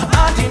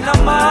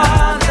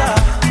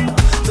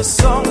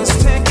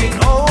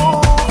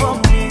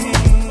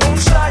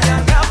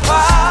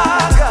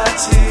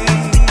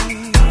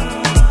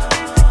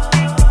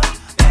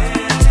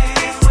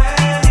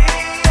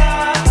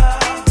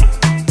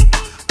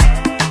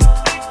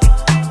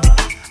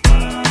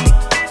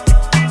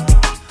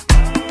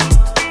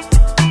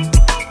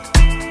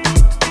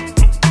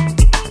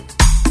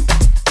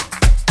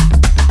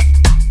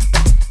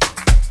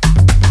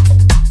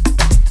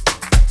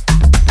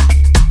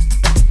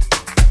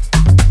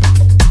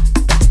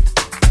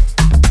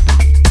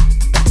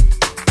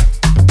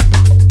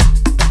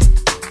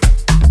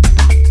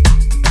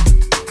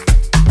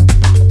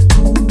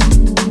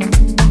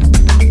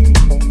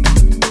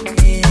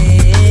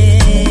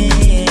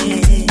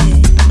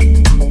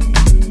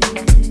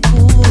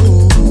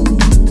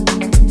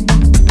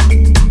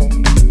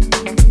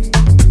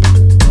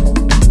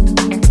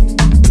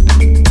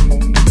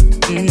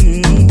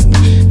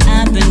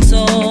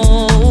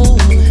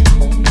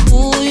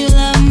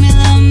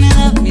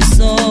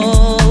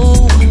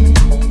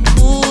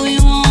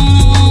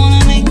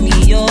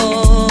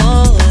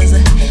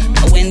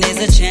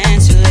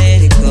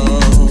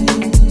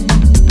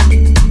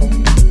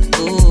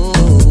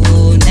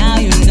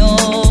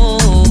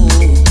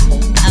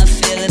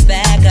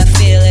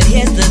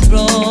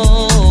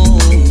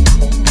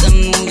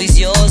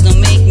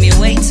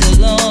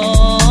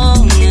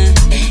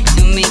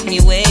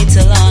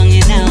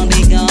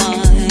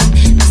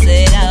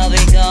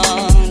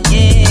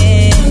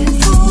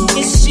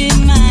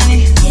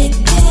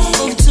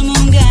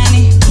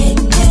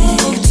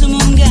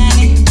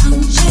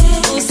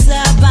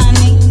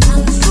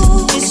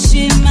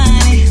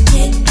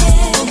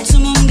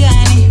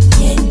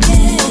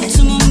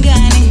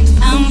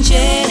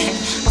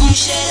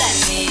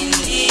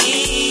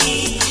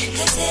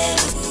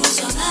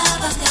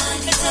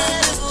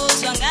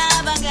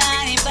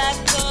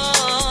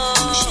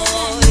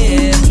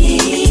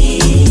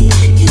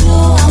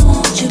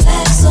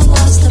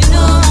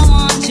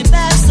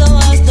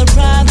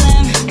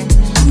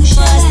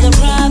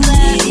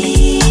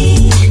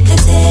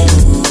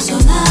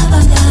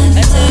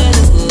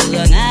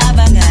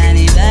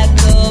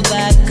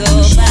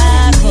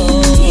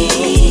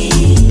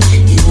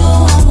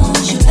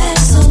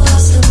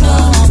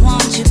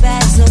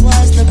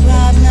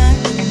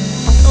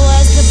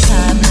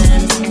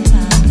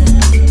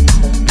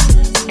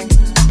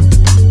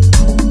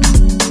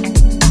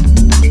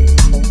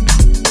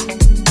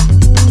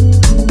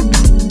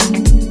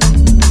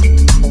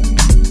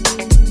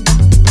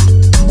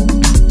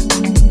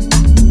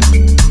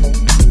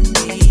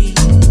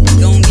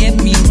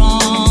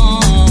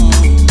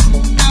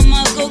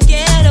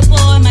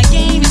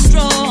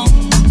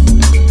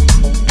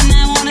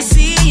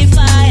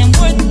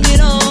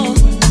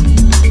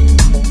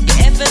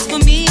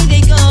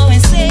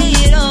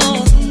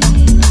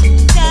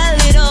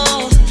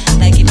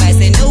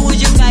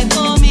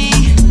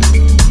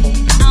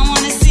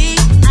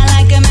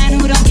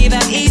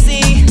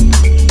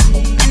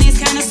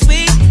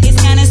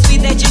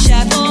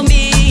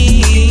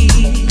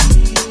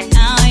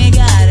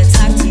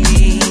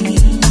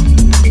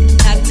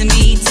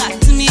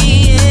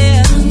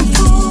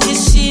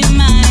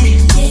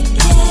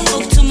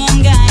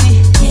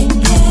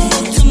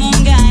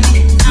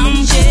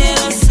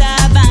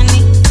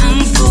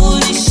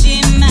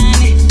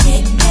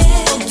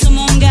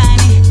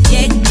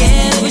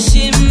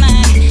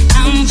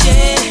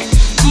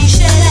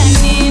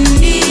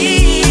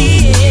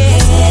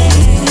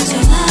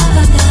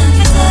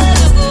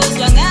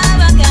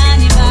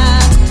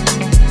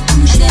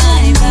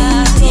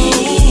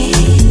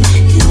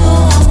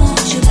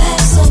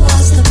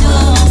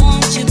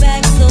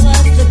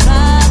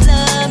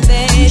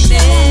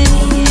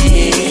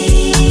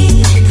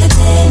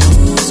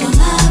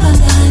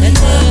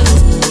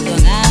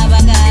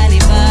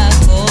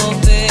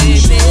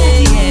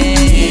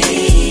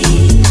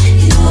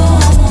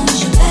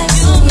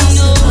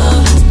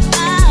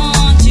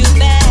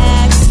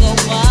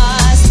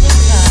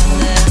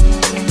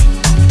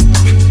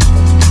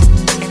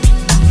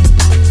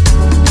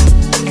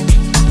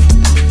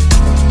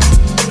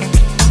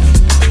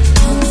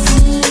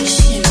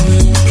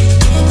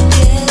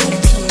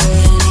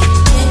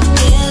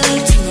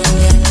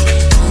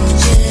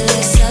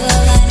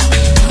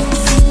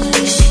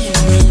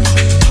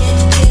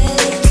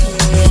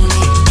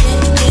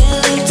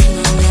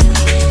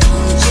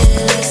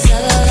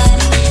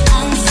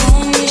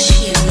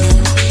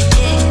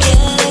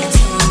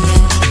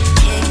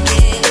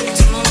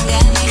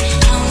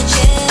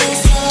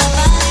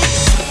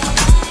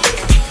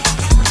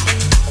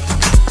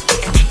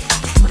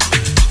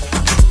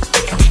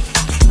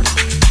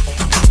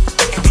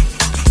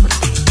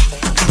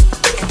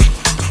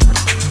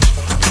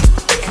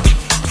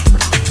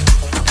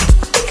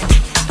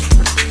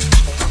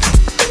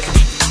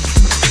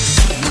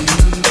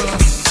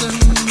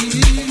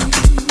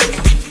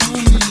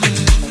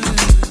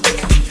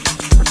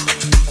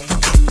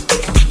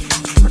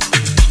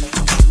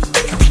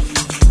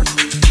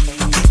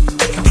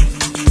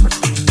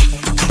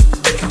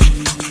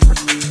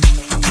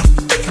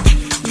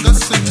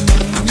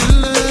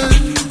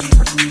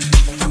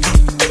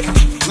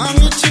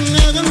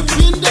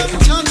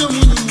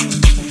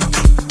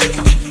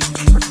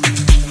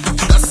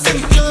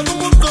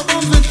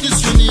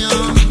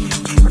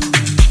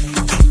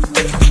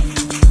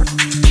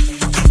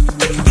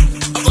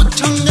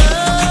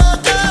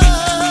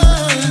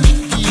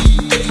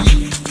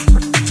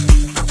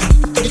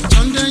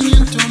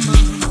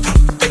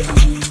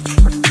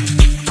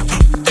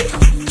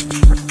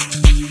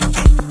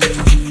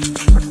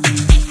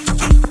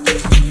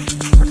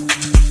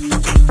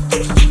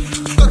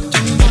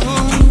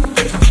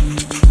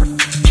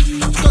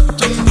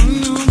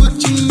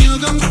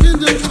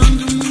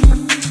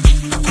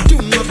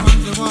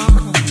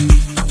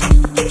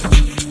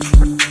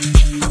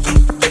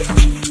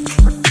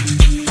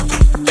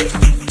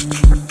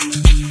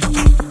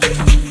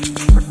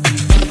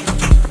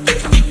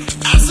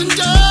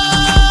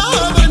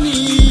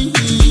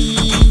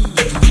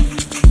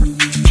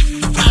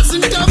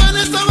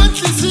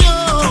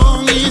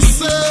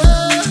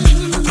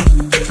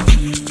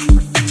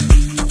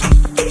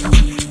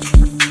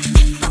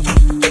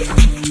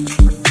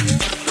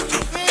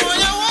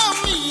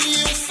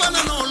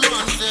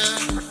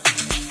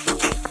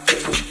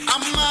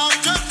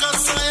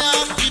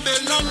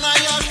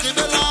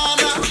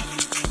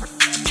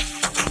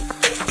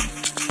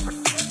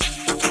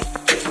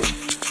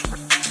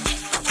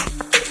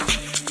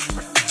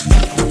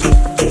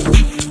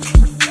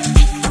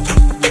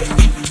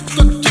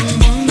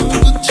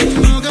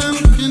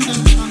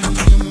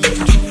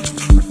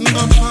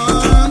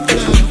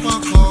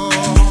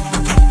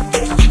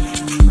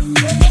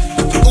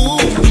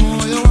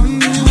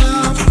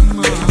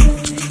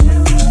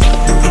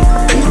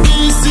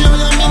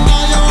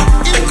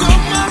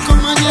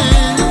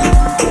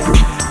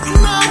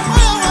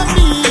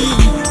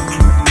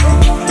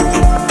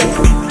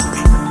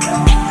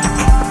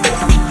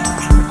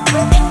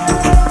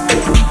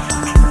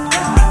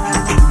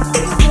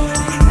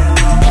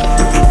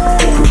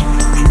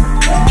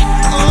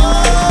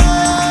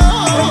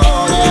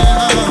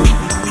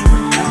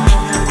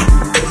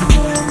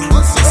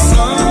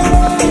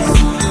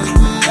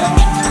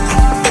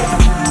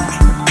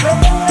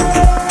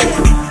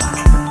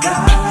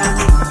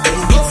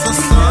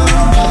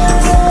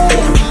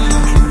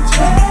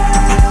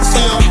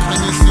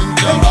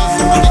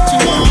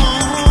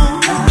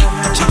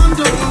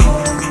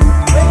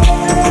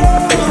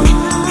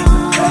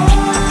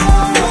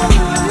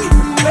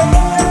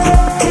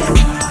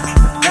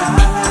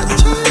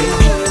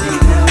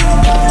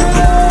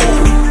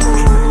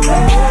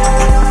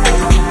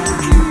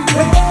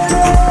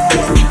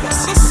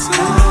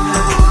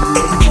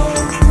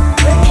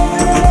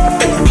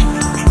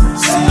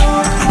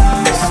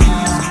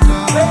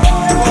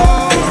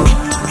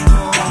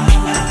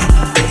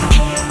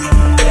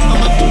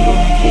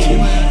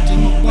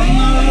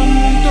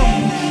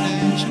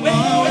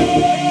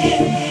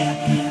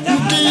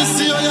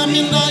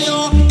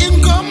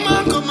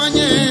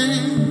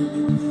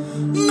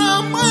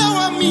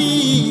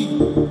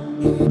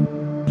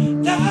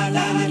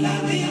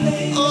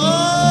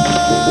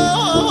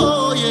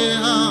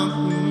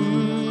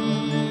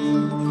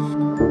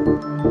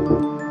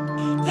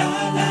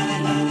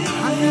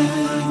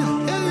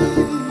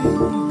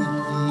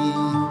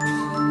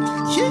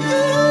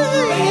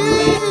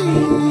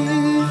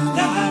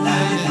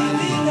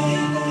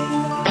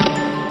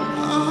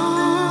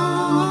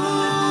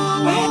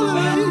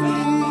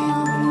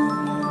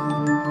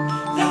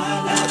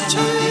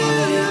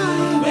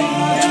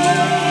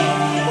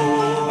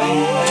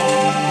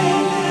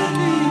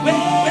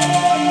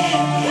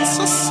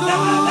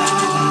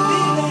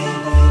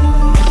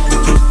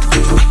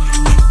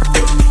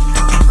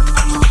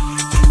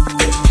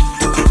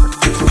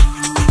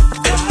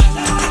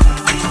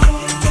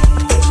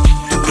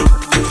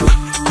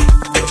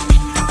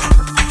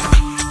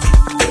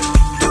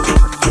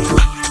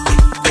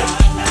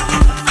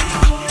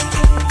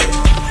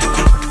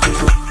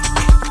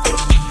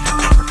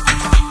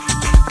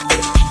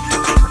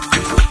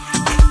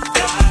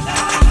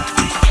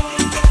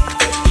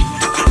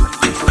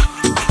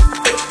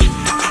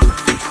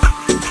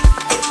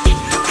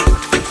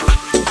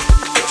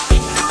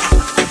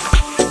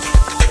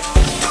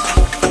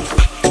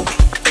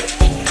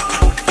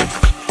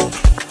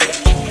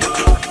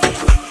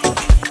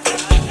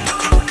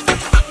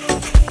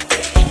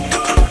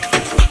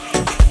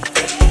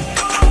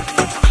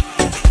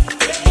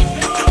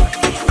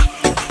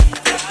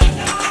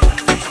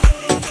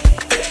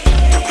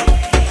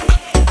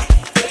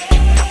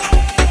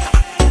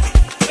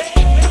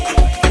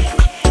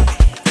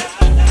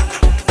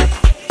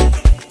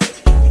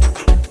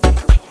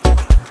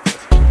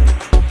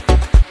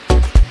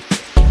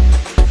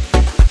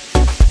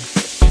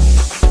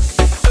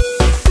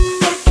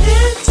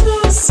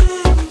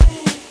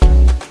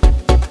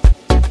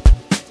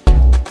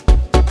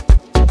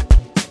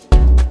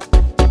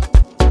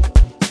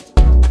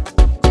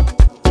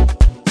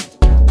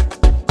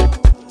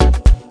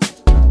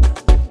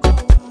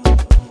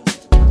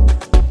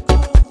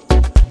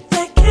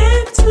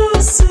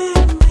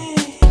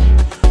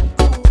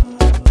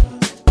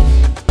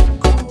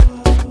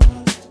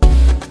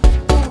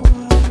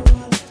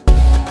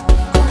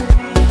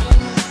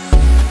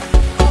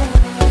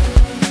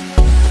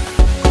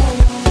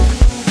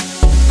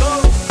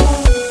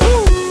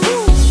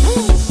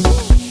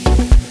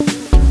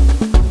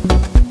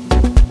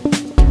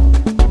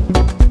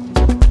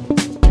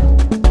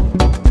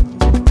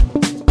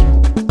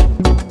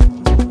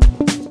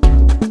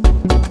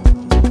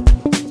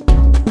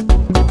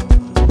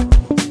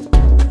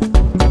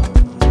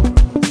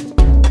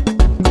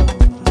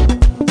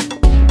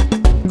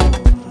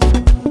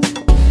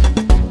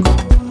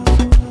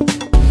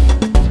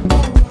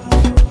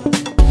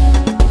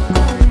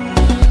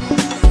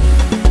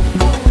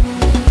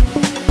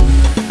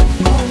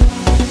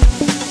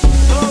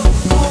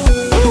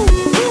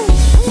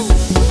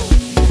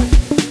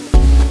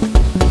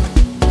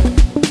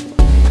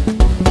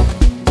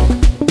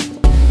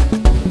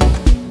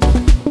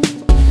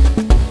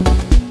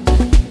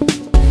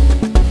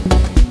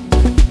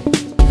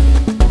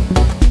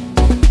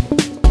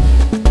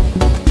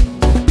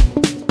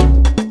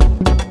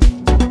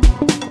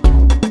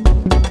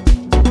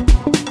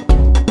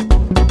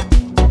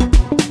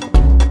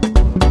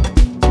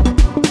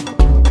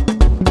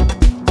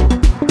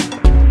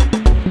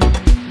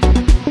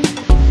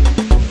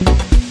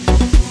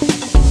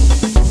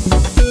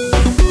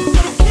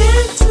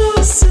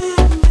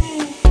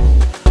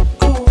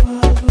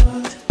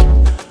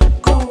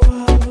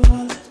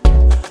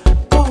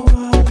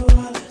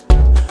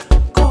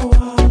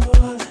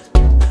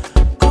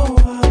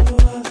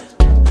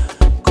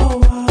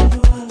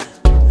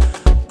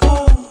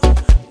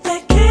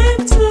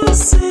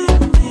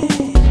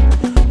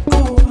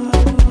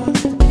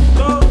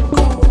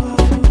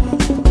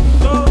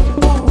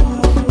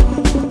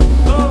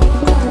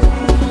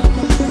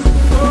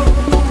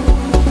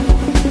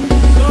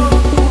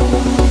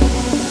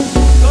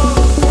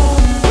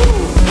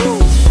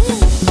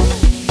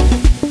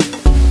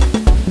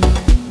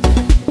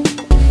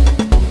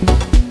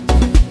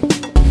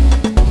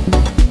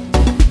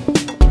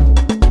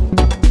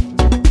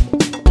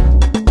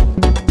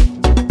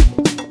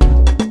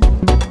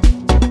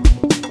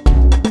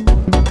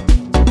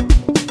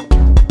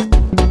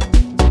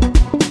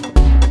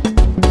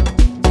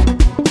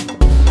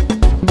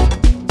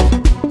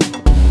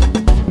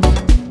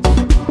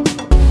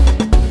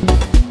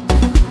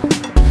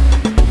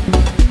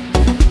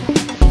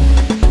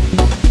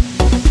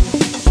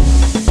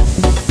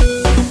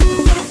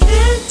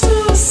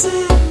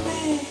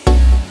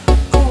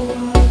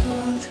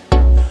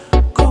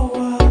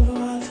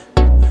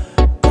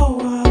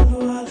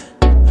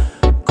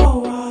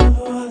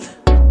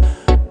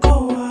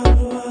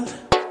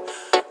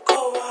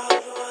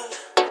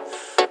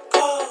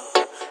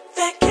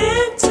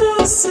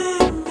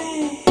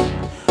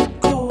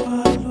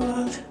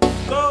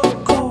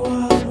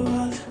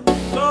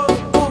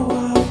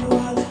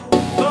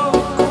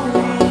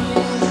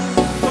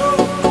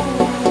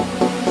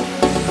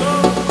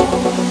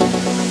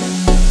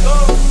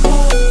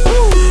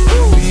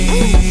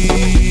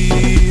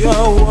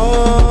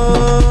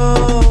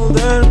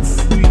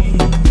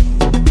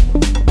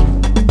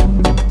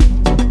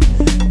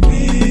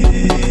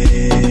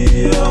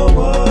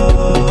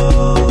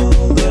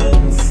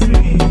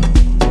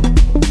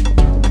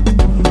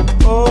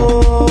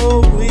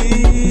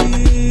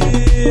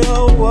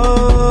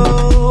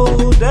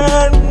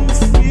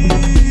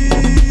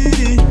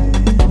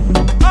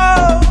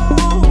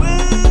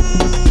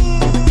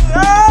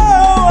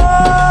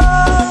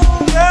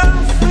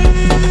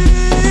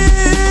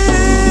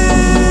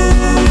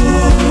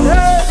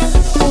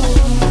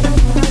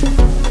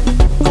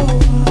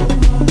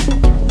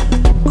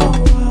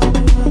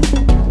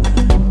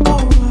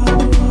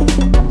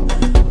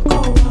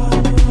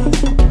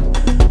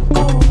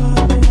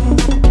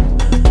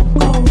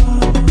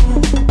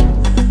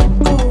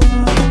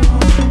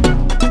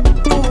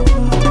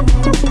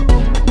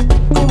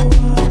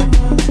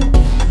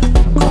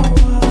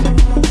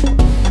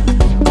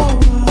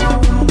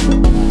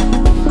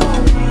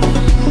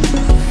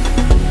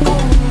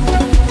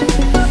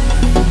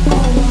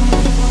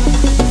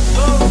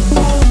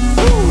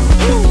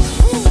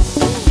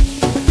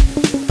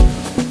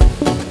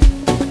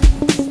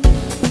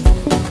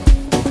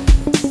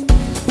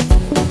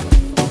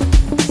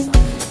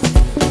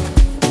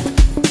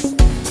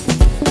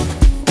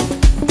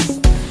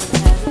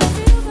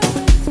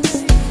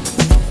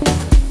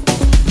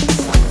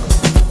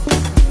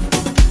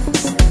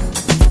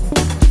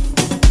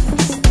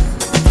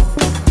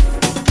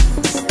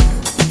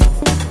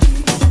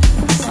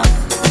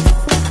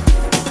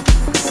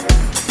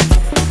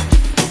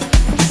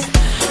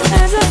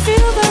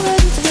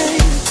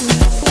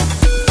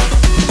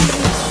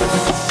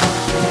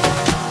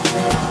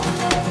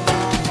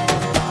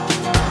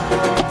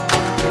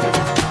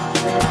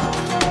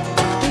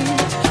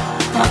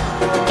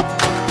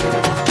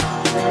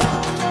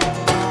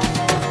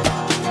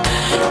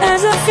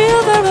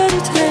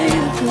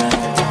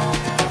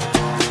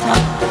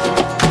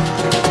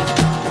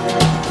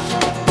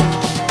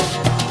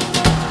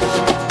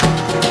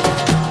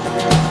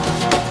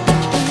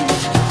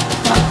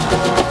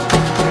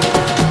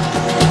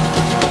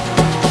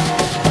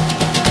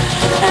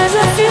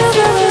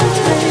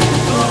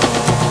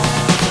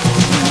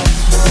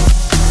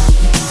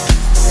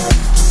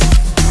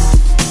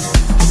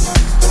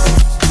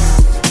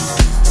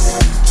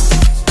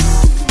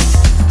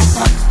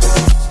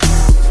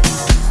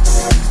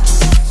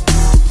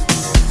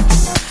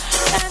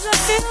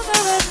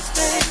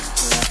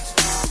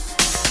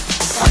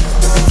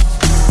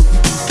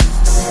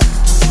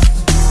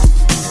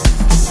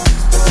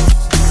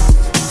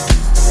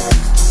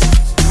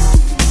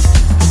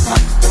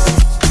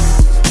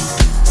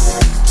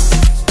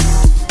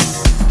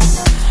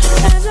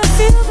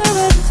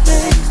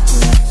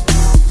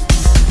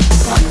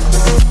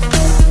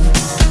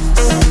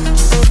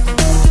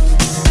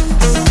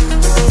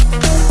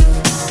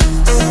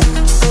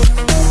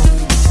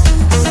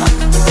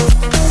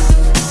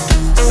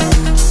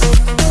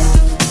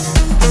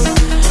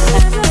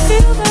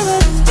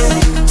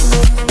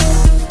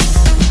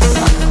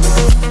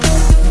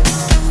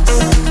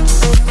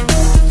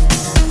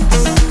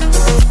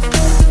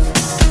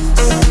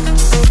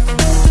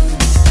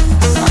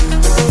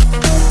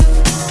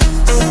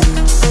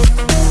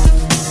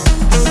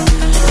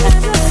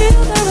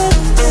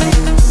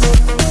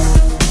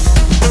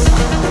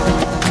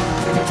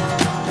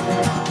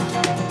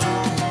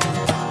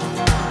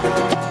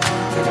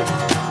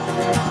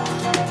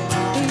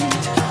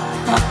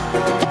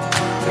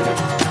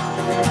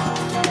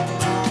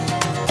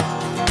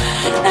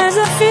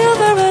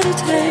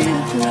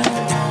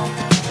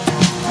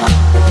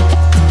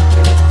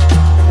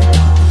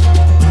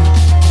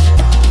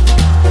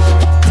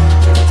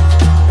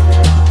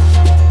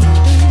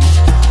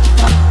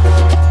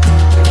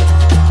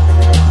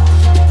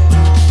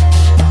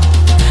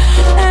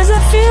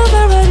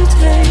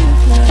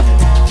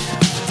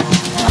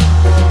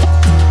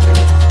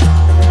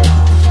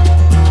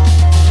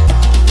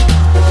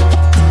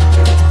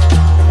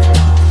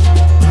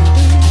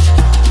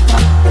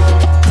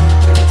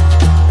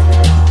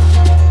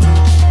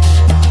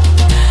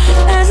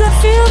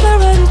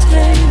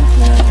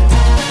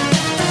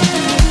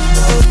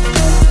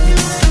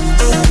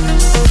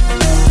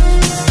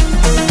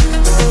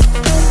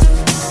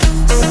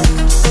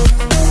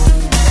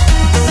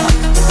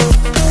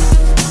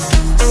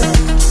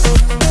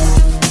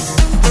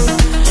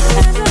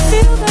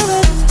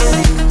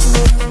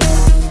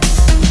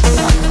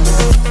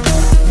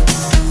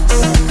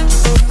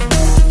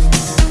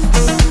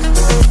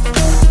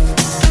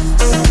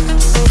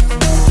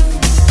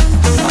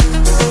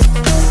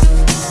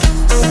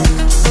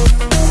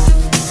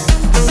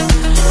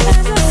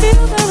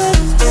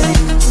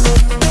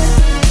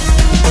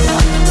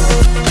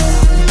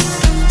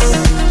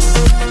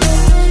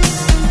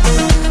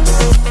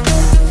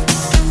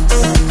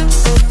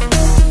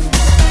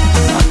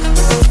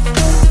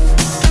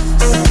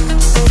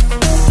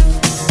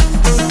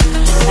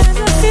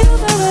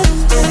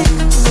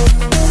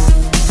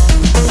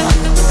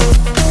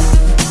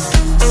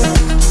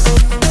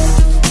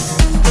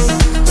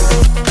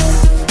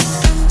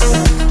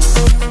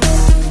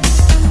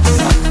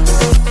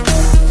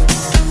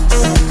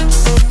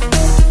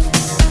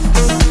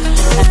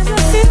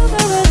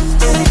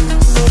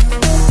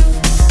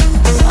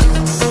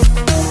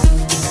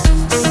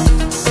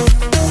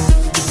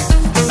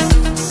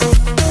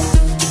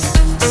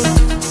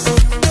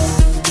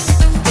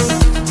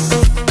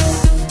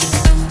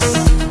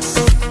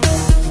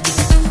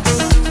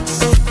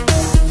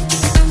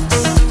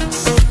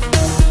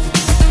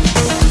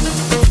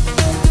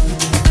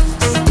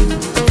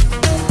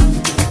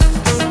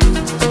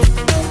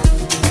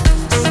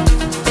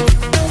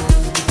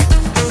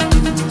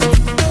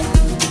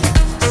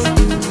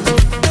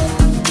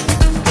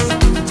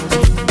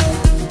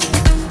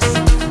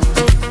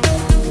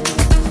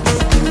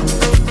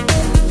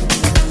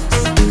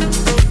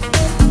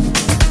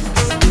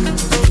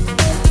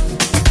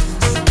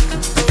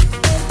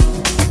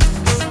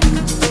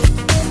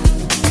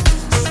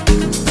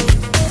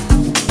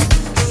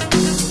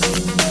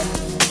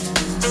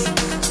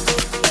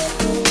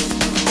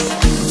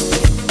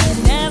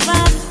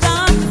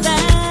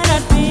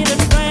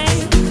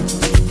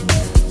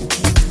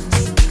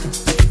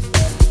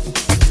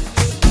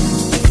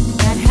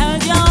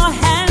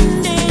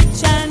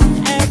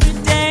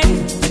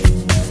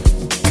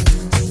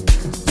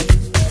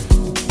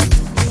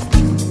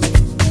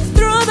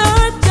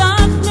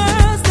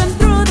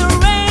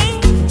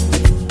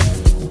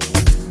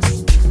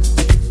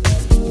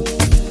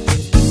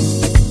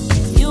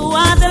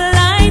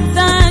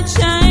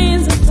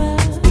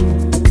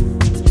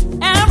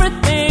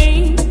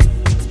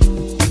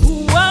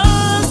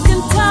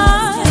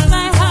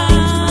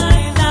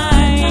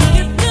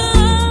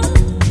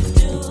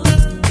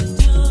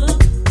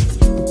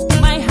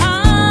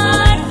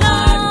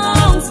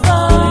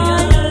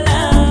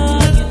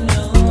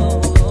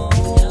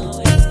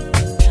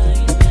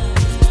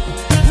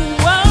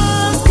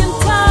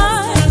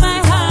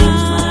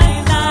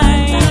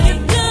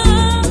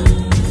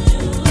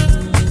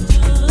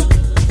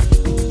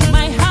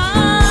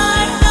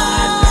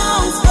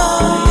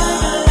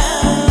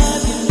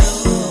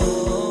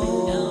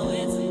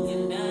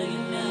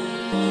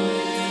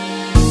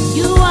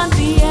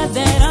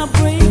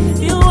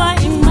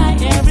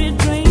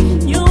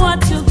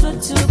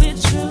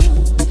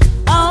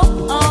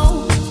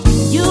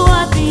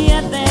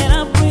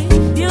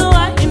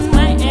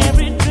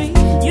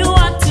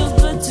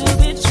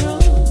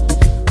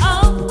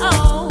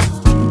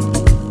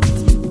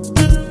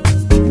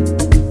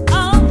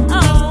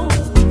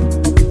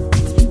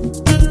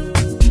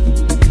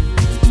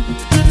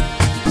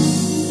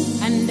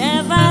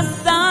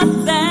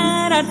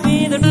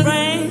 that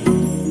rain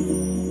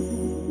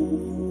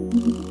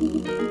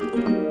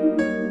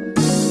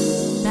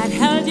that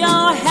held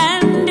your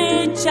hand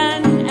each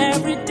and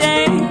every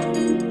day.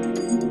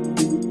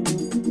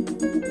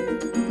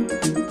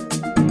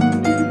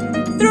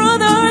 Through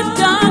the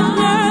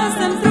darkness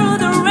and through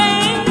the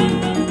rain,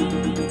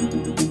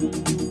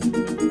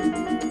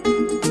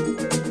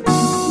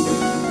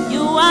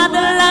 you are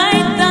the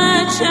light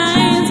that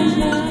shines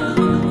above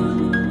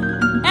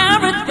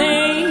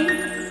everything.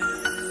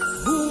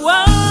 Who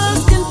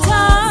else can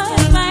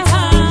touch my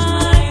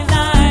heart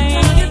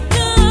like you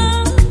do?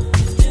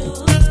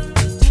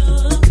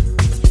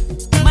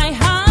 My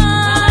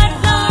heart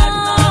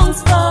longs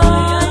for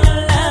your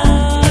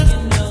love, you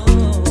know.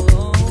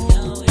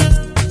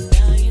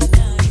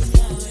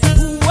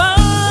 Who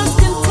else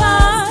can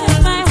touch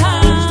my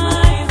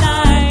heart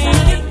like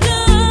you do?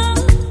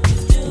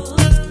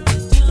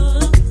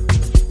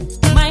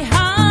 My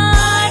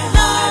heart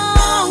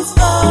longs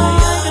for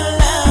your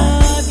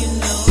love, you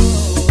know.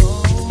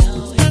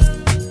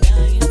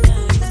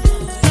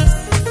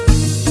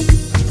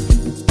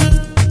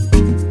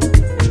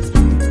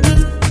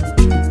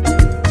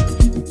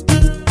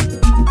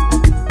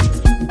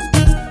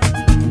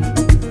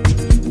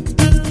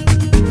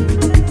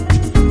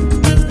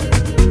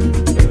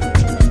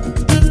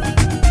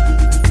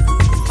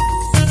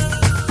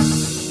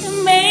 You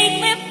make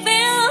me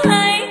feel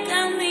like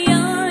I'm the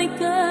only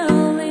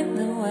girl in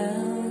the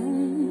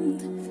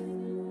world.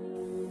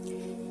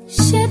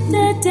 Shut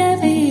the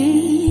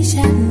devil,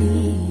 shut me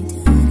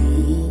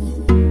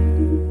down.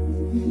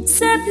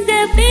 Shut the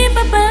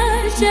baba,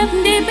 shut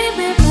the baba.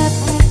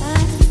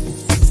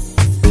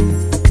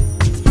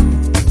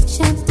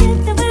 Shut the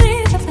baba,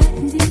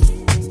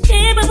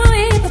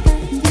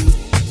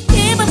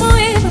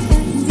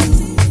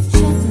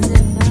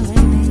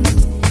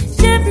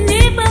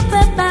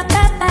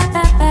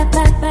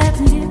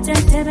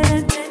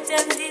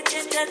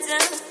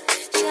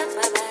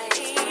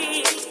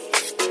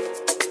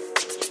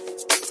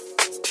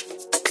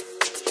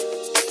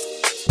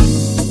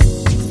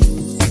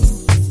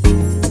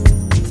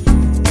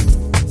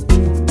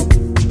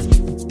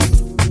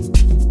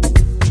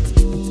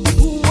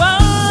 who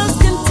else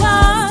can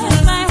touch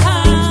my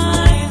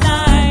heart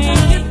like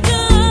you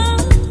do?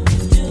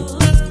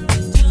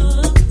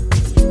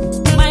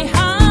 My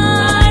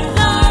heart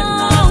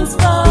longs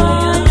for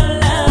your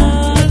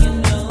love, you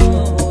know.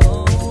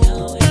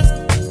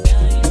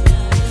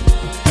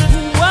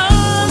 Who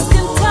else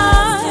can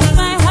touch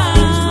my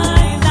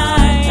heart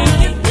like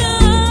you do?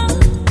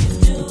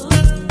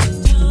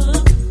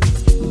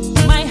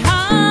 My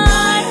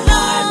heart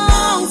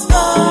longs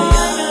for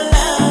your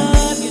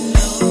love, you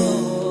know.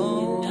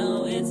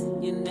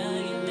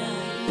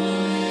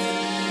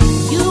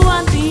 You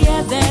are the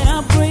air that I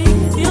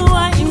breathe. You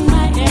are in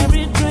my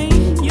every dream.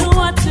 You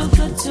are too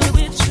good to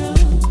be true.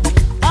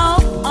 Oh,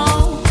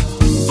 oh.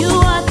 You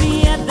are the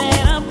air that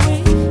I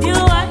breathe. You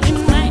are in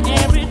my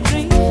every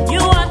dream.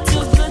 You are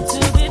too good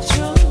to be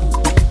true.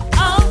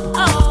 Oh,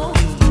 oh.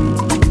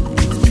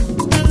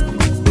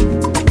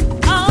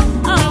 Oh,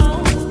 oh.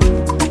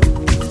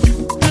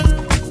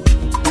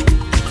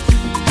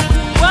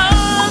 Who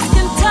else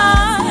can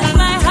touch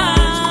my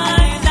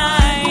heart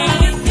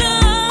like you do?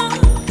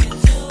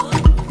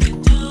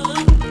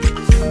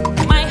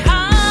 My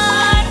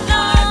heart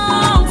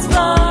longs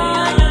for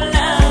your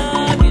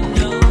love, you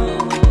know.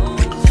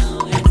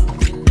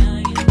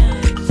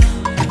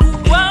 Who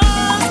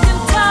else can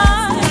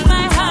touch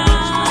my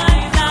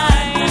heart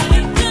like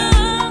you do?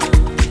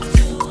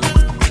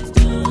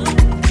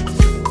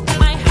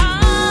 My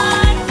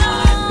heart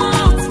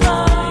longs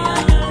for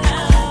your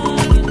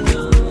love, you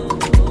know.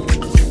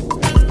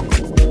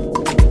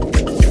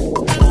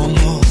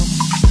 Omo,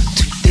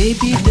 today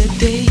be the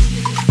day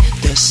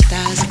the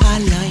stars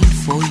align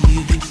for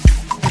you.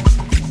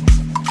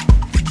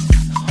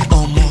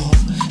 Omo,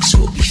 so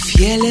be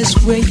fearless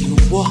when you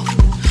walk,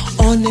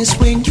 honest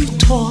when you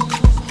talk.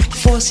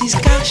 Forces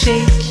can't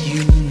shake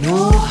you,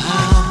 know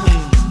how.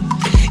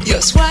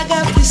 Your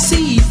swagger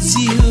precedes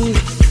you.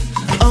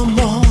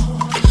 Omo,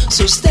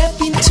 so step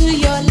into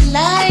your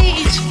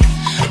light.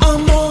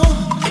 Omo,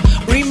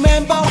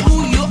 remember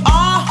who you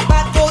are,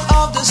 backbone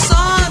of the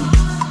sun.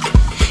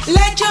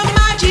 Let your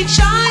magic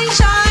shine,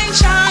 shine,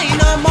 shine,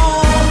 Omo.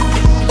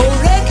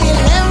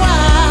 Orekelewa,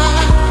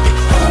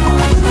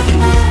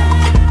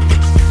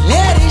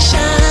 let it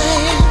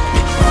shine.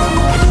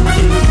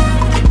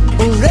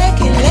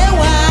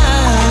 Orekelewa,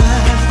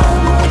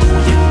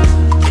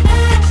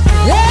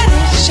 let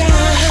it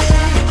shine.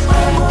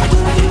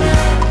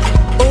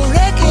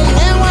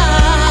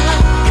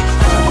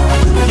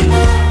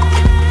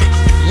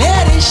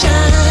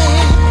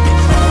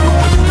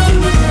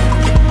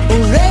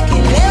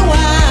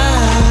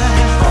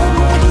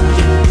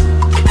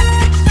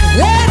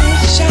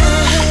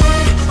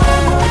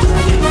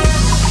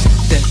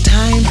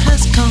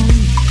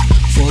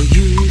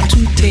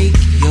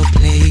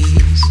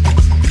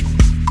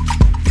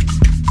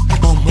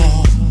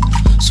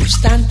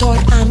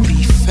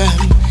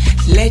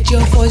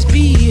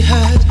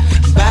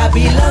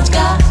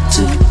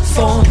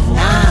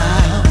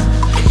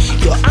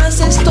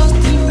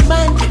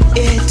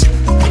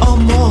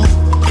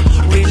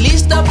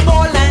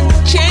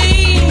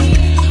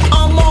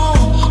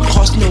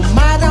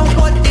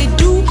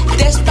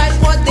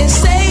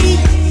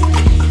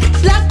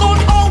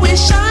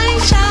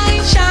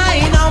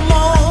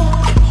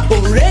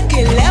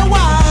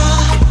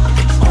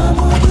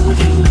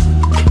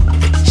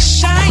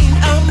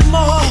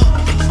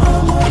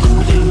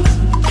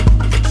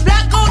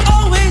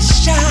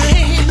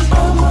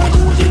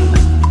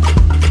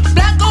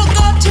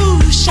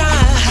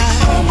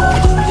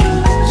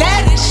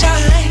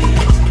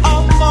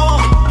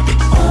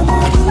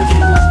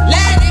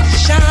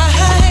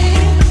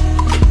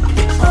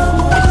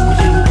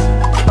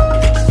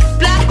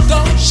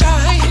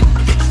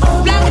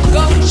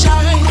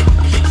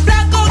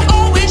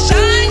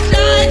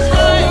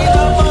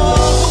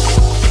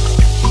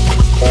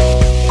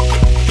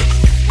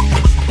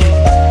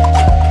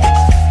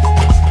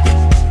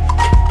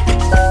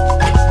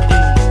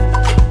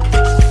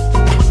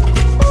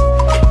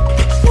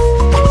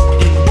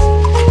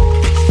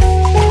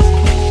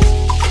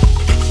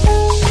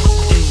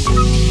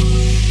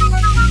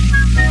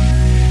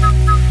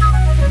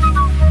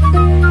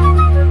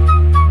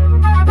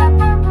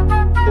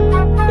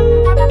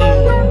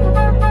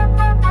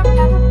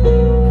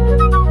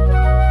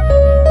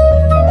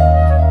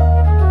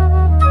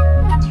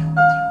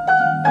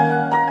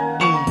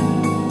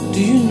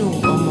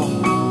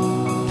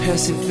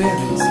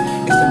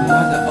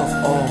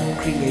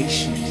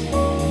 vibration.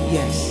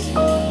 Yes,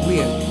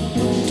 we are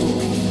talking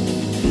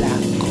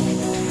black gold.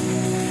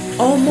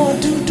 Omo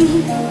dudu,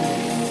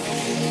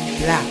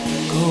 black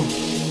gold.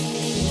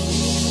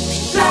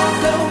 Black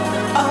gold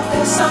of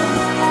the sun,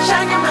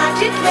 shine your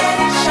magic, let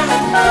it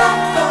shine. Black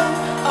gold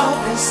of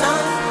the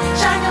sun,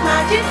 shine your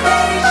magic,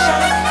 let it shine.